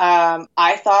them,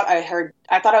 I thought I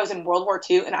was in World War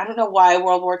II, and I don't know why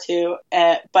World War II,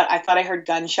 but I thought I heard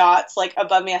gunshots like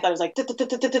above me. I thought it was like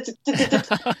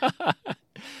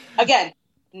again,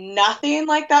 nothing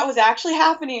like that was actually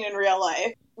happening in real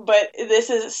life. But this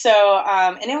is so,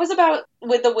 and it was about,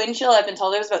 with the wind chill, I've been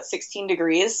told it was about 16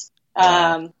 degrees.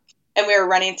 And we were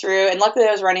running through, and luckily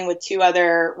I was running with two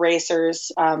other racers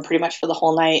pretty much for the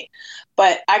whole night.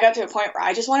 But I got to a point where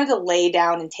I just wanted to lay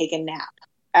down and take a nap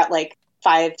at like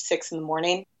 5, 6 in the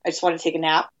morning. I just wanted to take a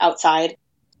nap outside,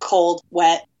 cold,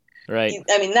 wet. Right.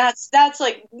 I mean, that's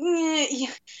like, not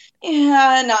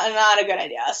a good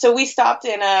idea. So we stopped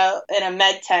in a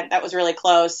med tent that was really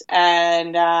close,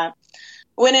 and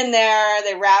went in there.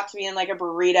 They wrapped me in like a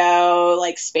burrito,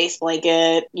 like space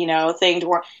blanket, thing to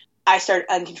warm. I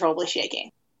started uncontrollably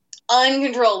shaking,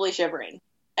 uncontrollably shivering.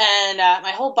 And my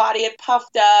whole body had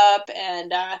puffed up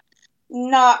and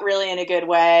not really in a good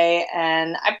way.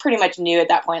 And I pretty much knew at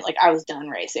that point, like, I was done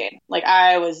racing. Like,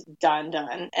 I was done.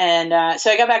 And so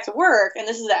I got back to work, and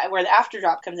this is where the after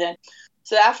drop comes in.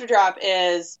 So the after drop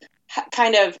is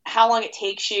kind of how long it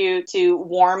takes you to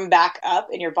warm back up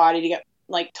in your body to get,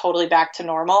 like, totally back to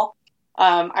normal.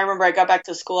 I remember I got back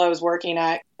to the school I was working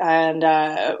at, and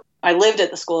I lived at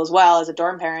the school as well as a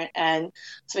dorm parent, and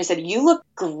somebody said, "You look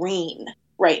green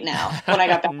right now." When I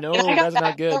got back, no, that's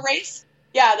not good.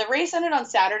 The race ended on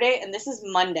Saturday, and this is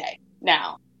Monday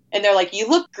now, and they're like, "You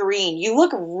look green. You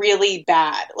look really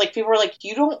bad." Like, people were like,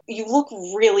 "You look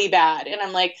really bad," and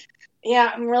I'm like,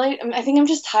 "Yeah, I think I'm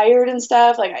just tired and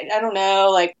stuff. Like, I don't know.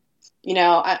 Like,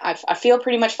 I feel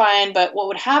pretty much fine." But what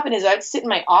would happen is I'd sit in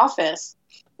my office,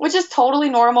 which is totally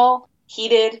normal,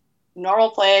 heated, normal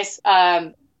place.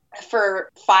 For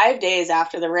 5 days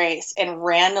after the race, and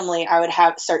randomly I would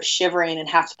start shivering and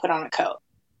have to put on a coat.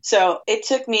 So it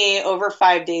took me over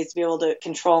 5 days to be able to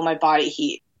control my body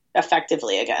heat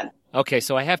effectively again. Okay,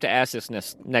 so I have to ask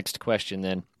this next question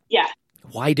then. Yeah.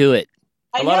 Why do it?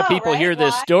 A lot of people hear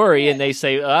this story and they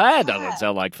say, that doesn't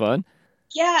sound like fun.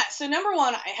 Yeah, so number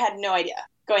one, I had no idea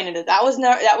going into that.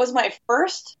 That was my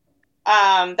first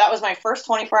That was my first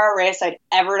 24-hour race I'd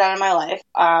ever done in my life.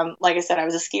 Like I said, I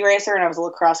was a ski racer and I was a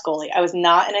lacrosse goalie. I was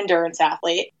not an endurance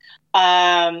athlete.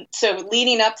 So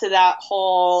leading up to that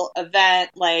whole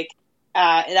event,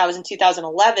 that was in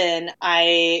 2011,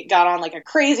 I got on like a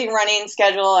crazy running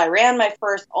schedule. I ran my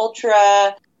first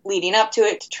ultra leading up to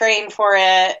it to train for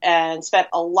it, and spent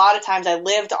a lot of times. I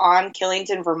lived on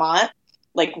Killington, Vermont,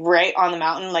 like right on the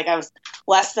mountain. Like I was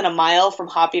less than a mile from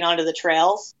hopping onto the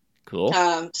trails. Cool.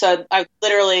 So I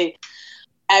literally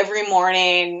every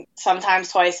morning,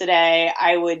 sometimes twice a day,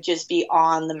 I would just be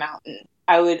on the mountain.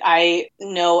 I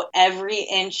know every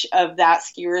inch of that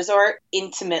ski resort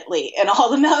intimately, and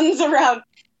all the mountains around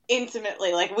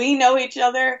intimately. Like we know each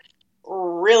other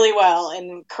really well,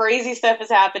 and crazy stuff has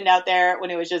happened out there when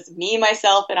it was just me,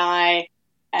 myself, and I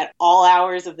at all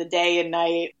hours of the day and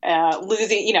night,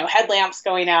 losing, headlamps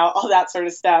going out, all that sort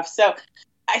of stuff. So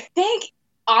I think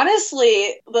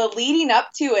honestly, the leading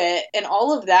up to it and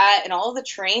all of that and all of the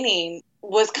training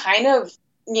was kind of,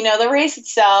 the race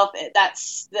itself,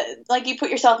 that's like you put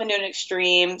yourself into an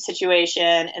extreme situation,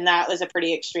 and that was a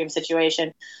pretty extreme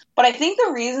situation. But I think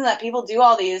the reason that people do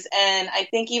all these, and I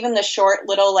think even the short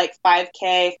little like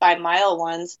 5K, 5-mile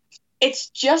ones, it's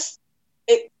just,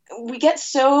 we get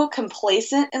so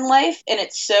complacent in life, and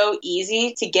it's so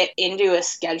easy to get into a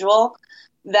schedule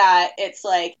that it's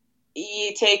like,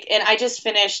 and I just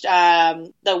finished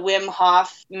the Wim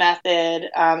Hof method,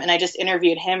 and I just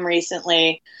interviewed him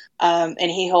recently, and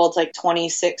he holds like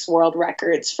 26 world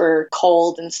records for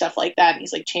cold and stuff like that, and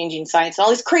he's like changing science and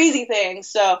all these crazy things.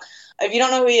 So if you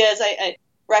don't know who he is, I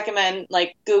recommend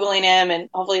like Googling him and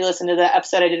hopefully listen to the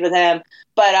episode I did with him.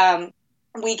 But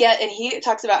and he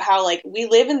talks about how like we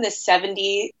live in this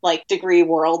 70 like degree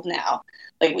world now.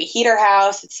 Like we heat our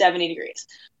house at 70 degrees.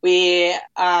 We,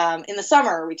 in the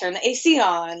summer, we turn the AC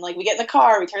on. Like we get in the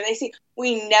car, we turn the AC.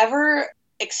 We never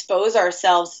expose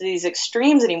ourselves to these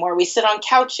extremes anymore. We sit on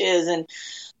couches and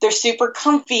they're super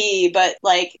comfy, but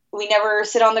like we never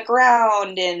sit on the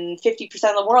ground, and 50%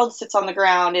 of the world sits on the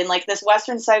ground. And like this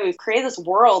Western side, we've created this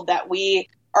world that we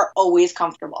are always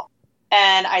comfortable.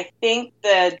 And I think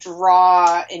the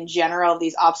draw in general of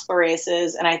these obstacle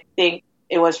races, and I think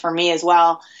it was for me as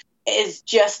well, is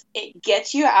just, it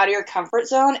gets you out of your comfort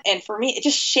zone. And for me,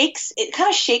 it kind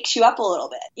of shakes you up a little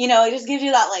bit. It just gives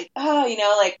you that like,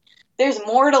 like there's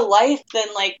more to life than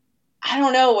like, I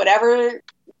don't know, whatever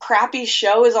crappy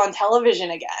show is on television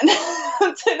again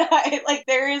tonight. Like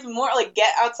there is more, like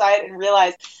get outside and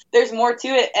realize there's more to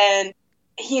it. And,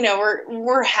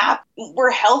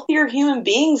 we're healthier human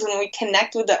beings when we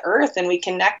connect with the earth and we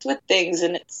connect with things.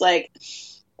 And it's like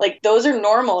those are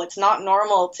normal. It's not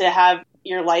normal to have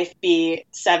your life be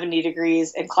 70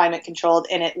 degrees and climate controlled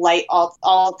and it light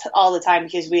all the time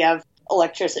because we have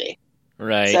electricity.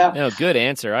 Right. So. No, good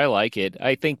answer. I like it.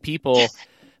 I think people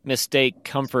mistake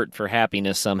comfort for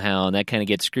happiness somehow, and that kind of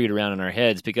gets screwed around in our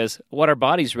heads, because what our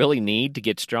bodies really need to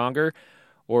get stronger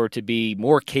or to be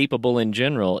more capable in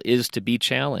general is to be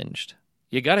challenged.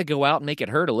 You got to go out and make it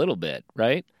hurt a little bit,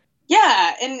 right?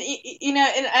 Yeah,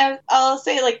 and I'll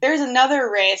say like there's another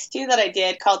race too that I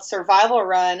did called Survival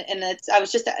Run, and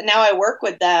now I work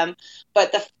with them,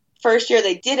 but the first year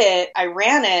they did it, I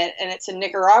ran it, and it's in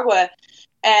Nicaragua,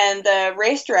 and the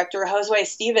race director, Josue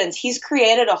Stevens, he's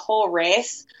created a whole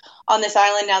race on this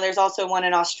island. Now there's also one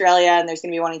in Australia, and there's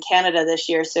going to be one in Canada this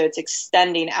year, so it's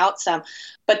extending out some.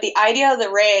 But the idea of the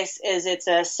race is it's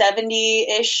a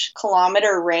 70-ish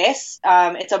kilometer race.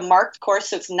 It's a marked course,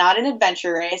 so it's not an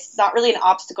adventure race. It's not really an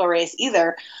obstacle race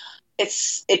either.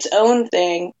 It's its own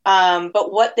thing.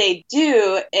 But what they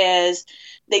do is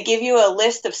they give you a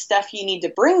list of stuff you need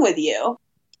to bring with you.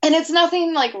 And it's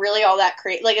nothing like really all that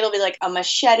crazy. Like it'll be like a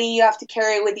machete you have to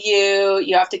carry with you.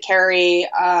 You have to carry,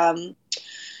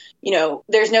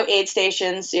 there's no aid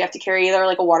stations, so you have to carry either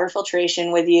like a water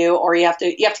filtration with you, or you have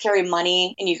to carry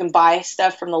money, and you can buy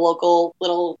stuff from the local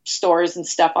little stores and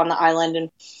stuff on the island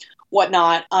and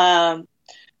whatnot. And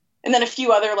then a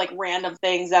few other like random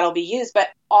things that'll be used, but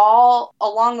all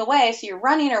along the way, so you're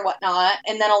running or whatnot,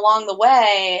 and then along the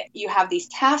way you have these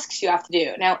tasks you have to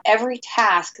do. Now every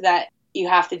task that you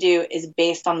have to do is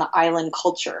based on the island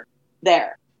culture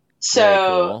there.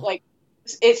 So cool. Like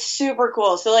it's super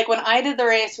cool. So like when I did the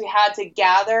race, we had to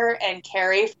gather and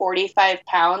carry 45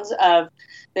 pounds of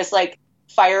this like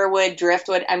firewood,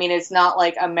 driftwood. I mean, it's not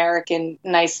like American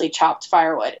nicely chopped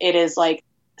firewood. It is like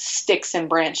sticks and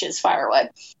branches firewood.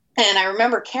 And I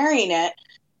remember carrying it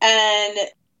and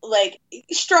like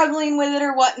struggling with it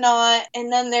or whatnot.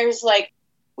 And then there's like,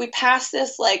 we passed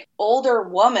this like older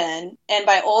woman, and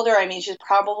by older, I mean, she's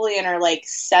probably in her like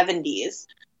 70s,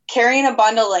 carrying a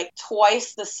bundle like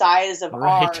twice the size of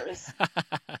ours.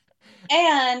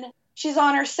 and she's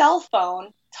on her cell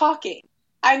phone talking.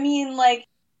 I mean, like,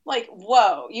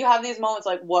 whoa, you have these moments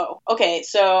like, whoa. Okay.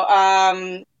 So,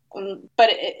 but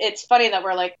it's funny that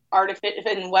we're like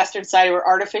in Western society, we're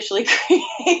artificially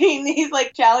creating these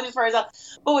like challenges for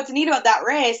ourselves. But what's neat about that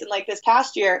race, and like this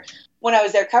past year when I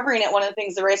was there covering it, one of the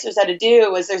things the racers had to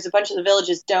do was there's a bunch of the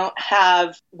villages don't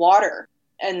have water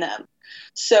in them.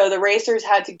 So the racers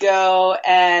had to go,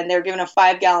 and they were given a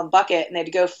 5-gallon bucket, and they had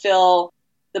to go fill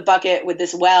the bucket with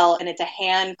this well, and it's a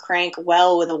hand crank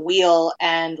well with a wheel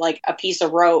and like a piece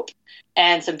of rope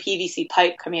and some PVC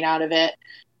pipe coming out of it.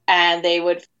 And they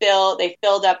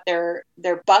filled up their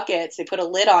buckets, they put a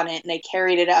lid on it, and they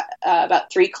carried it up,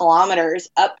 about 3 kilometers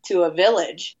up to a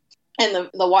village, and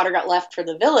the water got left for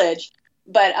the village.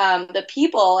 But the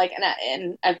people, like,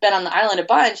 and I've been on the island a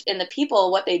bunch, and the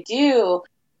people, what they do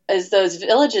is those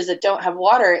villages that don't have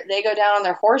water, they go down on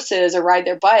their horses or ride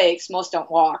their bikes. Most don't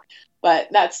walk, but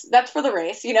that's for the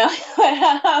race, you know.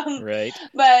 Right.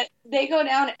 But they go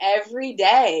down every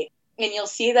day, and you'll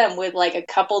see them with like a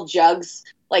couple jugs,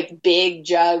 like big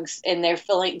jugs, and they're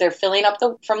filling up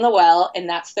from the well, and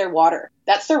that's their water.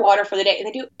 That's their water for the day, and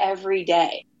they do every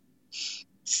day.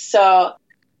 So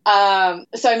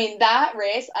I mean, that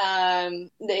race,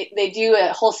 they do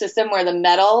a whole system where the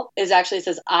medal is actually, it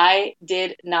says, I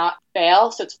did not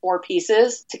fail. So it's 4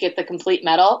 pieces to get the complete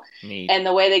medal. Neat. And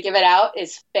the way they give it out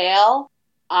is fail,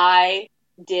 I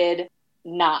did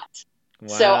not. Wow.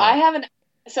 So I have an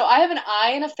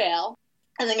I and a fail.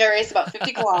 I think I raced about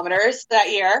 50 kilometers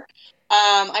that year.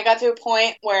 I got to a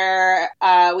point where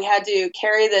we had to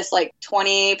carry this like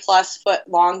 20 plus foot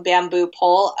long bamboo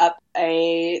pole up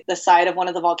the side of one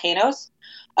of the volcanoes,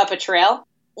 up a trail,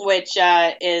 which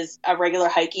is a regular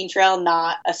hiking trail,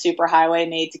 not a super highway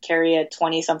made to carry a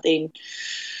 20 something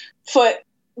foot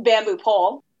bamboo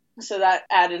pole. So that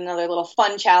added another little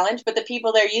fun challenge. But the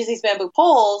people there use these bamboo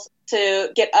poles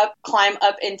to climb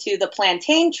up into the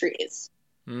plantain trees.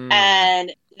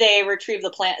 And they retrieve the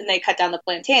plant, and they cut down the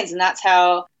plantains, and that's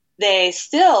how they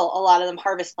still, a lot of them,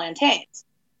 harvest plantains.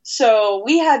 So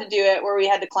we had to do it where we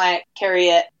had to carry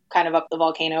it kind of up the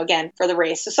volcano again for the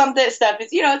race. So some of this stuff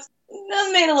is, you know, it's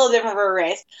made a little different for a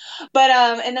race. But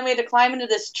and then we had to climb into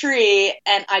this tree,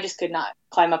 and I just could not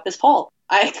climb up this pole.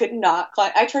 I could not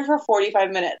climb. I tried for 45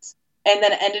 minutes, and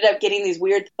then ended up getting these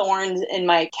weird thorns in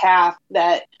my calf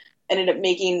that ended up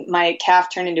making my calf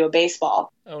turn into a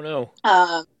baseball. Oh no.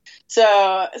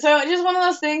 So it's just one of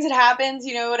those things that happens,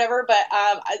 you know, whatever. But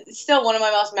still, one of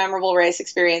my most memorable race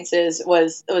experiences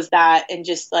was that, and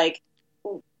just like,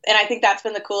 and I think that's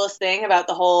been the coolest thing about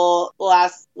the whole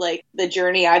last, like, the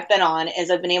journey I've been on, is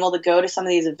I've been able to go to some of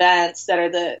these events that are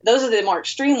those are the more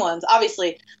extreme ones,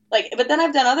 obviously. Like, but then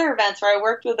I've done other events where I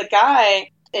worked with a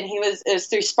guy, and it was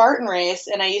through Spartan Race,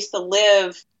 and I used to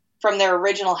live from their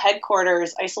original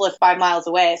headquarters. I used to live 5 miles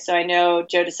away, so I know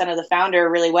Joe DeSena, the founder,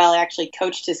 really well. I actually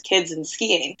coached his kids in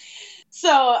skiing,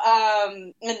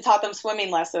 and taught them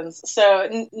swimming lessons.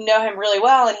 So know him really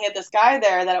well, and he had this guy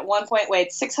there that at one point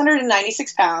weighed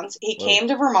 696 pounds. He Whoa. came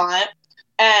to Vermont,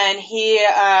 and he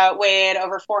weighed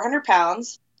over 400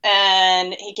 pounds,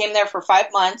 and he came there for 5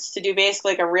 months to do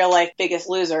basically like a real-life Biggest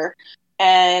Loser.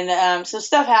 And so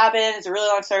stuff happened. It's a really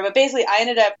long story. But basically, I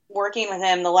ended up working with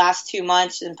him the last 2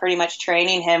 months and pretty much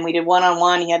training him. We did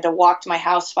one-on-one. He had to walk to my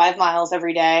house 5 miles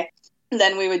every day. And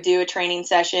then we would do a training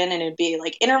session, and it would be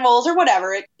like intervals or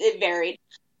whatever. It varied.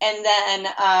 And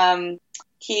then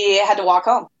he had to walk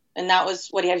home. And that was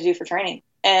what he had to do for training.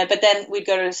 But then we'd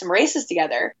go to some races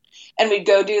together, and we'd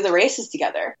go do the races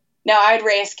together. Now, I'd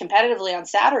race competitively on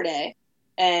Saturday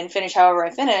and finish however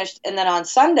I finished. And then on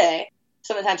Sunday,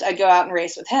 sometimes I'd go out and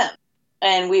race with him,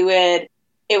 and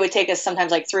it would take us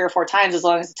sometimes like 3 or 4 times as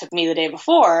long as it took me the day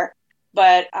before.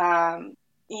 But,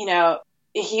 you know,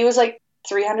 he was like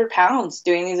 300 pounds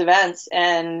doing these events.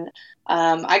 And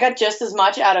I got just as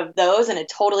much out of those in a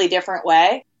totally different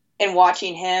way, in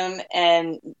watching him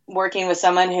and working with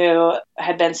someone who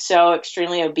had been so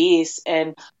extremely obese,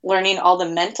 and learning all the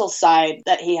mental side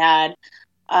that he had,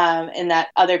 and that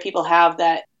other people have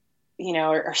that, you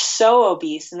know, are so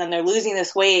obese, and then they're losing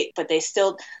this weight, but they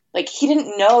still, like, he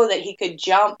didn't know that he could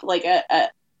jump like a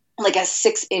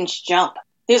 6-inch jump.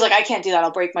 He was like, I can't do that. I'll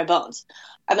break my bones.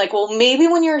 I'm like, well, maybe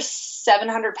when you're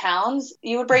 700 pounds,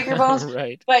 you would break your bones.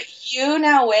 Right. But you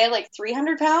now weigh like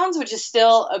 300 pounds, which is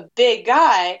still a big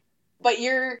guy, but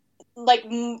you're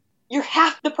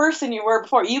half the person you were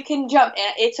before. You can jump.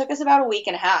 And it took us about a week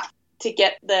and a half to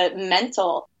get the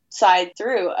mental side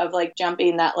through of like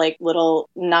jumping that like little,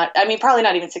 probably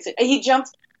not even 6 inches. He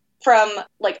jumped from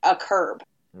like a curb.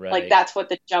 Right. Like that's what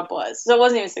the jump was. So it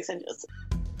wasn't even 6 inches.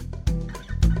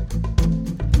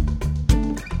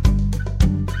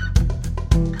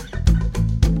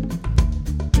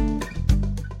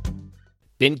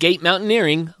 Bentgate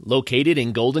Mountaineering, located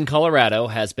in Golden, Colorado,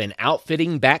 has been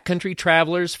outfitting backcountry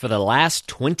travelers for the last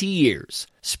 20 years.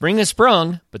 Spring has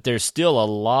sprung, but there's still a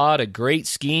lot of great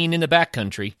skiing in the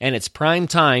backcountry, and it's prime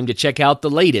time to check out the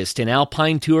latest in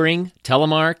alpine touring,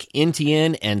 telemark,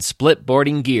 NTN, and split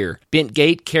boarding gear.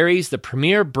 Bentgate carries the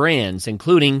premier brands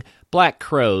including Black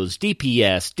Crows,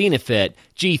 DPS, Dynafit,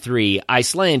 G3,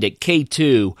 Icelandic,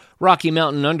 K2, Rocky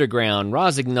Mountain Underground,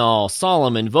 Rosignol,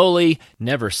 Solomon, Volley,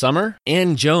 Never Summer,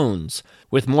 and Jones.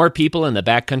 With more people in the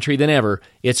backcountry than ever,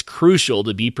 it's crucial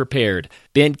to be prepared.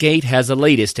 Bentgate has the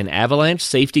latest in avalanche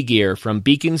safety gear from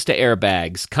beacons to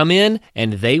airbags. Come in,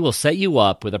 and they will set you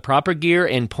up with the proper gear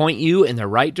and point you in the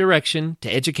right direction to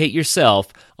educate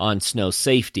yourself on snow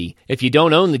safety. If you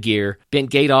don't own the gear,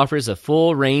 Bentgate offers a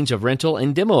full range of rental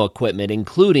and demo equipment,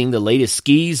 including the latest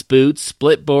skis, boots,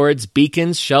 split boards,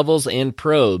 beacons, shovels, and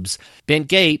probes.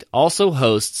 Bentgate also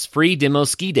hosts free demo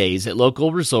ski days at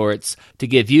local resorts to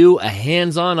give you a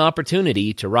hands-on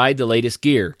opportunity to ride the latest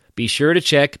gear. Be sure to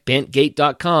check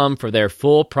bentgate.com for their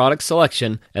full product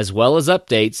selection, as well as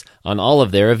updates on all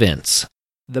of their events.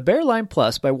 The Bearline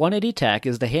Plus by 180 TAC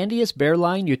is the handiest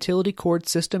Bearline utility cord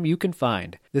system you can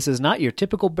find. This is not your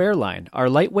typical Bearline. Our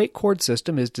lightweight cord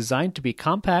system is designed to be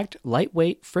compact,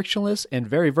 lightweight, frictionless, and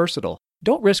very versatile.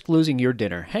 Don't risk losing your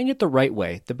dinner. Hang it the right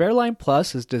way. The Bearline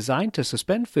Plus is designed to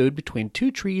suspend food between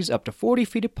two trees up to 40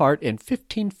 feet apart and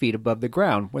 15 feet above the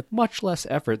ground with much less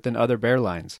effort than other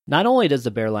Bearlines. Not only does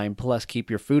the Bearline Plus keep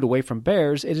your food away from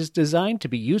bears, it is designed to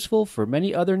be useful for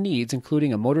many other needs,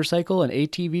 including a motorcycle and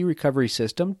ATV recovery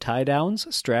system, tie-downs,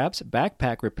 straps,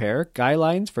 backpack repair, guy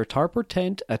lines for tarp or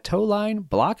tent, a tow line,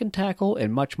 block and tackle,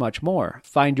 and much, much more.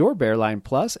 Find your Bearline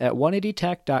Plus at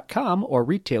 180tac.com or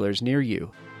retailers near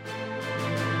you.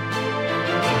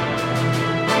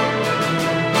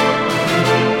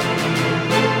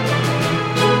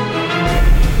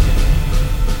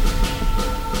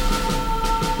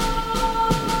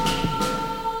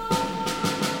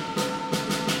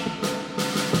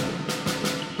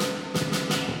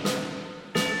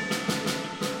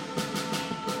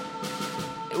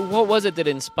 What was it that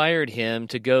inspired him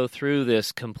to go through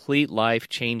this complete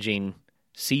life-changing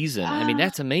season? I mean,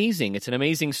 that's amazing. It's an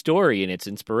amazing story, and it's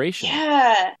inspirational.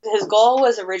 Yeah. His goal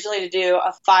was originally to do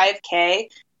a 5K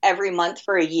every month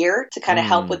for a year to kind of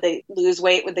help with the lose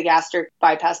weight with the gastric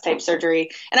bypass type surgery.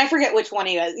 And I forget which one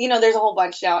he was. You know, there's a whole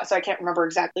bunch now, so I can't remember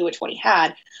exactly which one he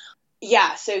had.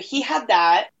 Yeah, so he had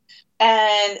that.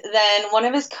 And then one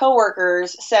of his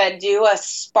coworkers said, do a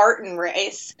Spartan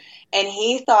race. And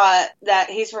he thought that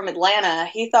he's from Atlanta.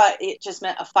 He thought it just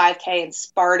meant a 5K in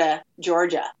Sparta,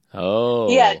 Georgia.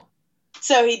 Oh. Yeah.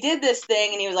 So he did this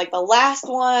thing, and he was like the last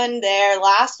one there,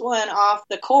 last one off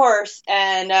the course.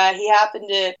 And he happened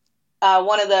to,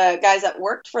 one of the guys that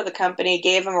worked for the company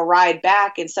gave him a ride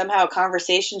back, and somehow a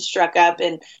conversation struck up.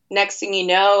 And next thing you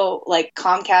know, like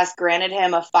Comcast granted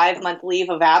him a 5-month leave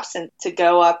of absence to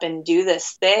go up and do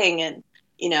this thing. And,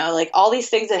 you know, like all these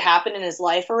things that happened in his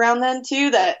life around then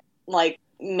too, that like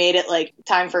made it like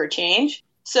time for a change.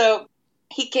 So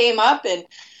he came up, and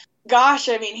gosh,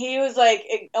 I mean, he was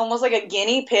like almost like a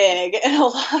guinea pig in a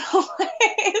lot of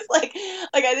ways. like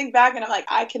I think back and I'm like,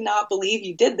 I cannot believe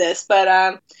you did this. But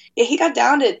yeah, he got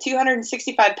down to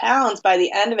 265 pounds by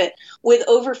the end of it, with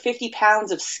over 50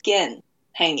 pounds of skin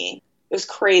hanging. It was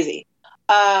crazy.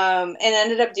 And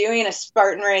ended up doing a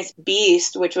Spartan Race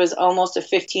Beast, which was almost a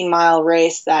 15-mile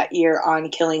race that year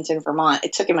on Killington, Vermont.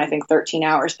 It took him, I think, 13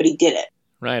 hours, but he did it.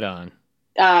 Right on.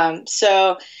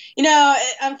 So, you know,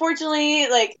 unfortunately,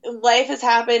 like life has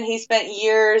happened. He spent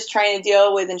years trying to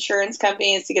deal with insurance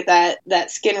companies to get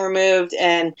that skin removed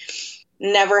and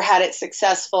never had it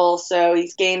successful. So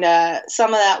he's gained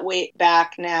some of that weight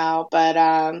back now, but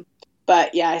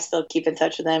yeah, I still keep in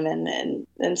touch with him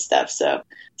and stuff. So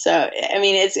I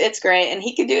mean, it's great, and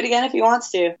he could do it again if he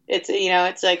wants to. It's, you know,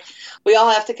 it's like we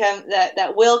all have to come.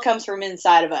 That will comes from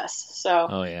inside of us. So.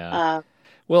 Oh yeah.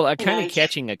 Well, kind of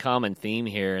catching a common theme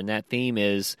here, and that theme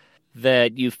is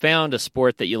that you found a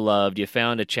sport that you loved, you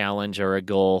found a challenge or a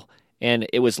goal, and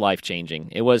it was life-changing.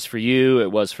 It was for you, it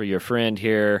was for your friend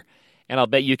here, and I'll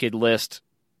bet you could list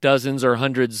dozens or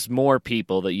hundreds more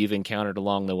people that you've encountered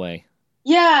along the way.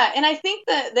 Yeah, and I think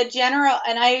the general,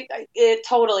 and it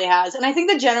totally has, and I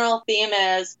think the general theme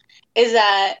is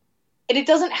that it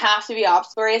doesn't have to be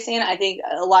obstacle racing. I think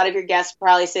a lot of your guests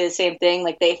probably say the same thing,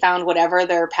 like they found whatever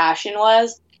their passion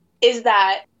was, is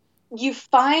that you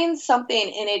find something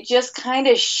and it just kind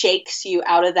of shakes you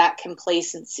out of that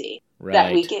complacency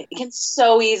that we can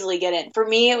so easily get in. For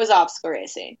me, it was obstacle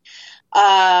racing.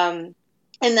 And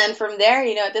then from there,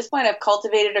 you know, at this point, I've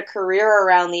cultivated a career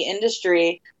around the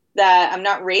industry that I'm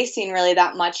not racing really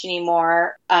that much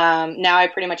anymore. Now I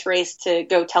pretty much race to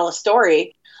go tell a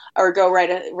story or go write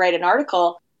an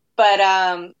article. But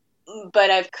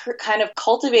I've kind of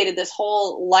cultivated this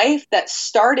whole life that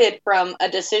started from a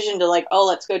decision to like, oh,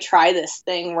 let's go try this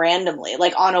thing randomly,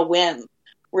 like on a whim,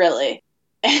 really.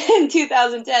 In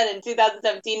 2010 and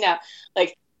 2017 now,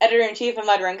 like editor-in-chief of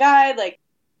Mud Run Guide, like,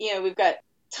 you know, we've got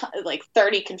like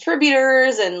 30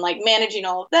 contributors and like managing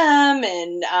all of them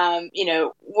and, you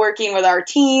know, working with our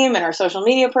team and our social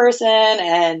media person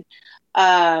and,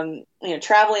 you know,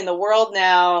 traveling the world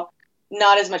now,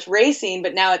 not as much racing,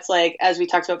 but now it's like, as we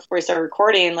talked about before we started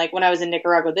recording, like when I was in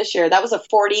Nicaragua this year, that was a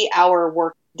 40-hour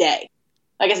work day.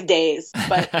 I guess days,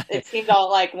 but it seemed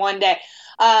all like one day.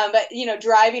 But, you know,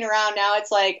 driving around now, it's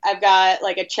like I've got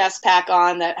like a chest pack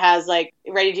on that has like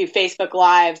ready to do Facebook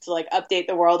Live to like update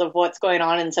the world of what's going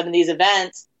on in some of these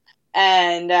events.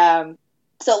 And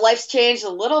so life's changed a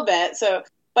little bit. So,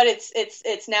 but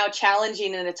it's now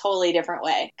challenging in a totally different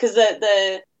way. Because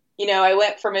you know, I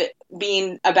went from it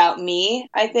being about me,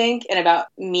 I think, and about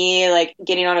me like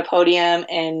getting on a podium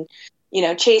and, you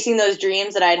know, chasing those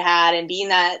dreams that I'd had and being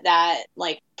that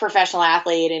like professional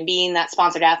athlete and being that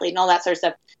sponsored athlete and all that sort of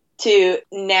stuff, to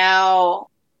now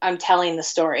I'm telling the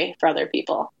story for other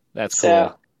people. That's cool.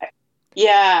 So,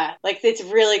 yeah, like it's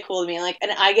really cool to me. Like,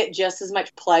 and I get just as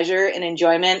much pleasure and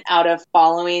enjoyment out of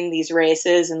following these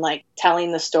races and like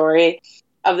telling the story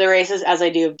of the races as I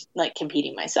do like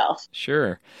competing myself.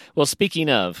 Sure. Well, speaking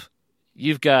of,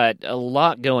 you've got a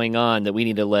lot going on that we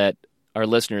need to let our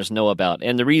listeners know about.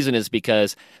 And the reason is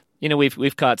because, you know,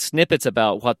 we've caught snippets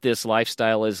about what this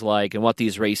lifestyle is like and what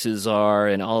these races are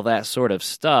and all that sort of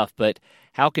stuff. But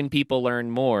how can people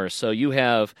learn more? So you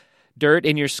have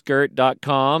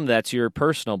dirtinyourskirt.com. That's your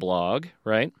personal blog,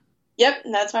 right? Yep,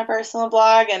 that's my personal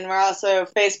blog. And we're also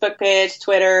Facebook page,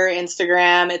 Twitter,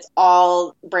 Instagram. It's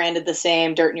all branded the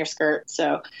same, Dirt in Your Skirt.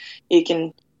 So you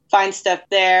can find stuff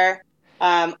there.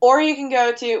 Or you can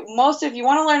go to if you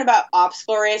want to learn about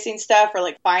obstacle racing stuff or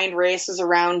like find races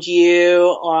around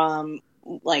you,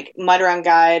 like Mud Run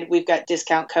Guide, we've got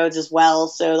discount codes as well.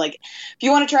 So like if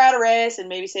you want to try out a race and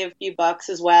maybe save a few bucks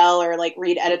as well, or like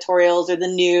read editorials or the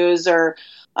news or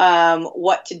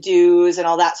what to do's and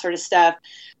all that sort of stuff,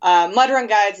 Mud Run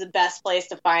Guide's the best place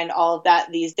to find all of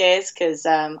that these days because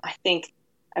I think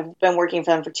I've been working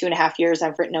for them for 2.5 years.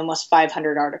 I've written almost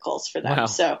 500 articles for them. Wow.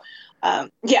 So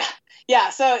yeah.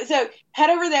 So head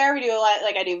over there. We do a lot,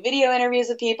 like I do video interviews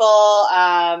with people.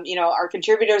 You know, our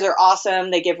contributors are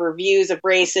awesome. They give reviews of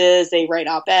races. They write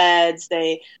op-eds.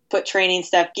 They put training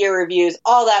stuff, gear reviews,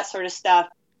 all that sort of stuff.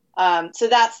 So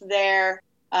that's there.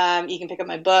 You can pick up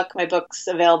my book. My book's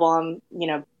available on, you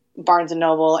know, Barnes &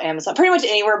 Noble, Amazon, pretty much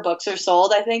anywhere books are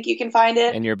sold. I think you can find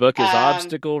it. And your book is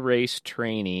Obstacle Race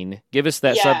Training. Give us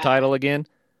that subtitle again.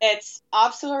 It's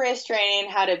Obstacle Race Training,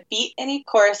 How to Beat Any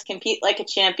Course, Compete Like a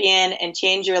Champion, and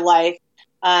Change Your Life.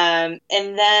 And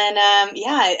then,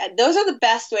 those are the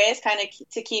best ways kind of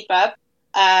to keep up.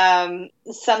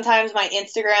 Sometimes my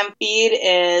Instagram feed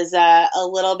is a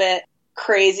little bit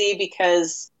crazy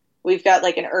because we've got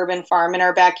like an urban farm in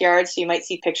our backyard. So you might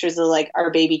see pictures of like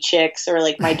our baby chicks or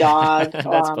like my dog.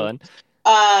 That's fun.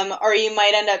 Or you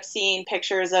might end up seeing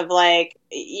pictures of like,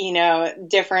 you know,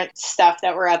 different stuff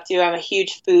that we're up to. I'm a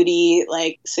huge foodie,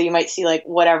 like, so you might see like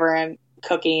whatever I'm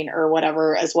cooking or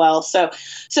whatever as well. So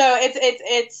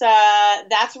it's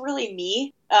that's really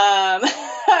me.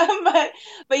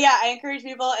 But yeah, I encourage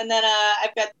people. And then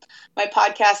I've got my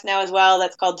podcast now as well.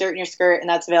 That's called Dirt in Your Skirt, and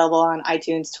that's available on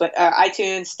iTunes,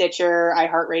 iTunes, Stitcher,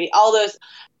 iHeartRadio, all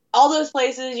those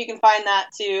places. You can find that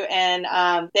too. And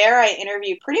there I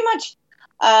interview pretty much.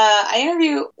 I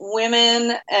interview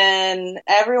women and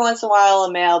every once in a while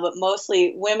a male, but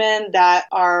mostly women that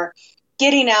are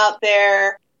getting out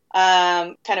there,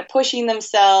 kind of pushing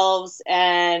themselves.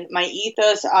 And my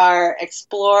ethos are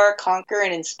explore, conquer,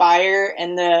 and inspire.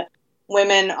 And the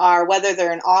women are, whether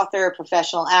they're an author, a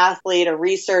professional athlete, a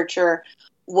researcher,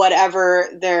 whatever,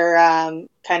 they're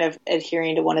kind of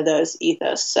adhering to one of those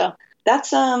ethos. So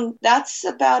that's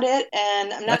about it.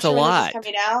 And I'm not sure when this is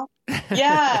coming out.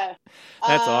 Yeah.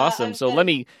 That's awesome. So let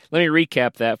me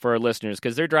recap that for our listeners,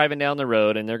 because they're driving down the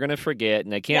road and they're going to forget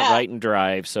and they can't write and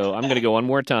drive. So I'm going to go one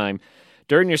more time.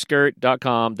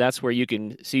 dirtinyourskirt.com. That's where you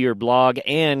can see your blog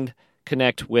and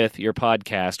connect with your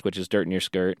podcast, which is Dirt in Your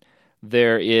Skirt.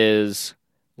 There is,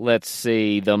 let's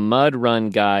see, the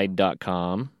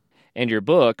mudrunguide.com and your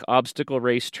book, Obstacle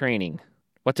Race Training.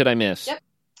 What did I miss? Yep.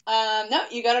 No,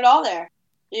 you got it all there.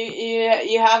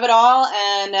 You have it all,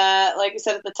 and like I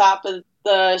said at the top of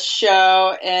the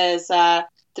show, is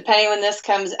depending when this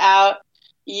comes out,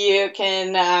 you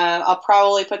can, I'll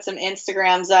probably put some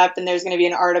Instagrams up, and there's going to be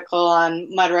an article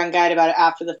on Mud Run Guide about it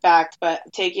after the fact, but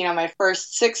taking on my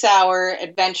first 6-hour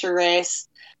adventure race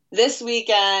this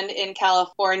weekend in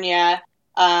California,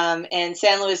 in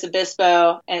San Luis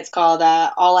Obispo, and it's called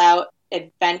All Out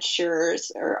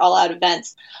Adventures or All Out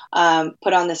Events,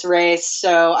 put on this race.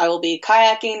 So I will be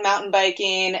kayaking, mountain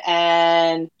biking,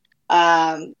 and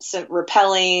some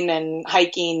rappelling and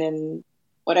hiking and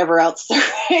whatever else the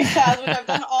race has, which I've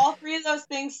done all 3 of those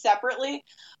things separately.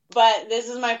 But this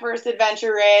is my first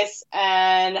adventure race,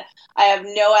 and I have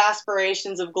no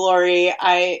aspirations of glory.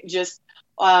 I just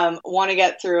want to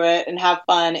get through it and have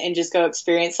fun and just go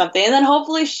experience something. And then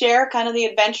hopefully share kind of the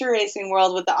adventure racing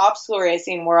world with the obstacle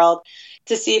racing world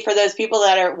to see for those people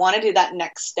that want to do that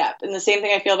next step. And the same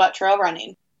thing I feel about trail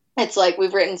running. It's like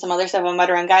we've written some other stuff on Mud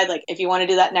Run Guide. Like if you want to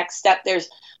do that next step, there's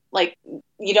like,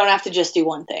 you don't have to just do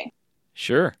one thing.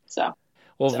 Sure.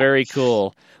 Well, very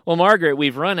cool. Well, Margaret,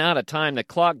 we've run out of time. The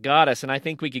clock got us, and I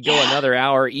think we could go another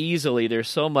hour easily. There's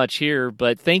so much here,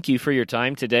 but thank you for your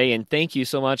time today, and thank you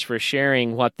so much for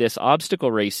sharing what this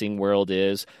obstacle racing world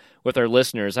is with our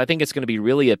listeners. I think it's going to be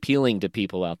really appealing to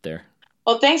people out there.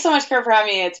 Well, thanks so much, Kurt, for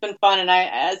having me. It's been fun, and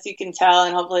as you can tell,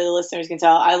 and hopefully the listeners can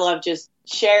tell, I love just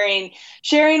sharing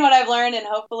what I've learned, and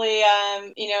hopefully,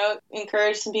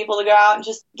 encourage some people to go out and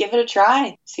just give it a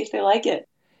try, see if they like it.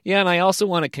 Yeah, and I also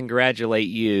want to congratulate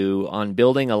you on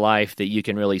building a life that you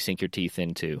can really sink your teeth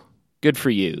into. Good for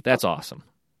you. That's awesome.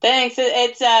 Thanks.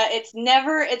 It's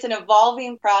an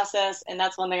evolving process, and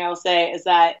that's one thing I will say is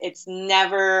that it's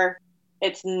never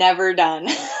done.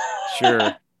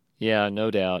 Sure. Yeah,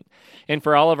 no doubt. And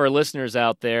for all of our listeners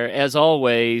out there, as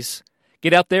always,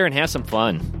 get out there and have some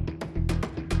fun.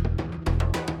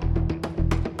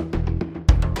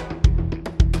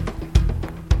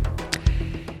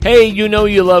 Hey, you know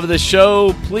you love the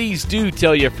show. Please do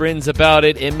tell your friends about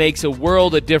it. It makes a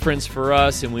world of difference for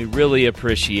us, and we really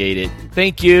appreciate it.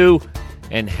 Thank you,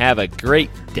 and have a great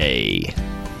day.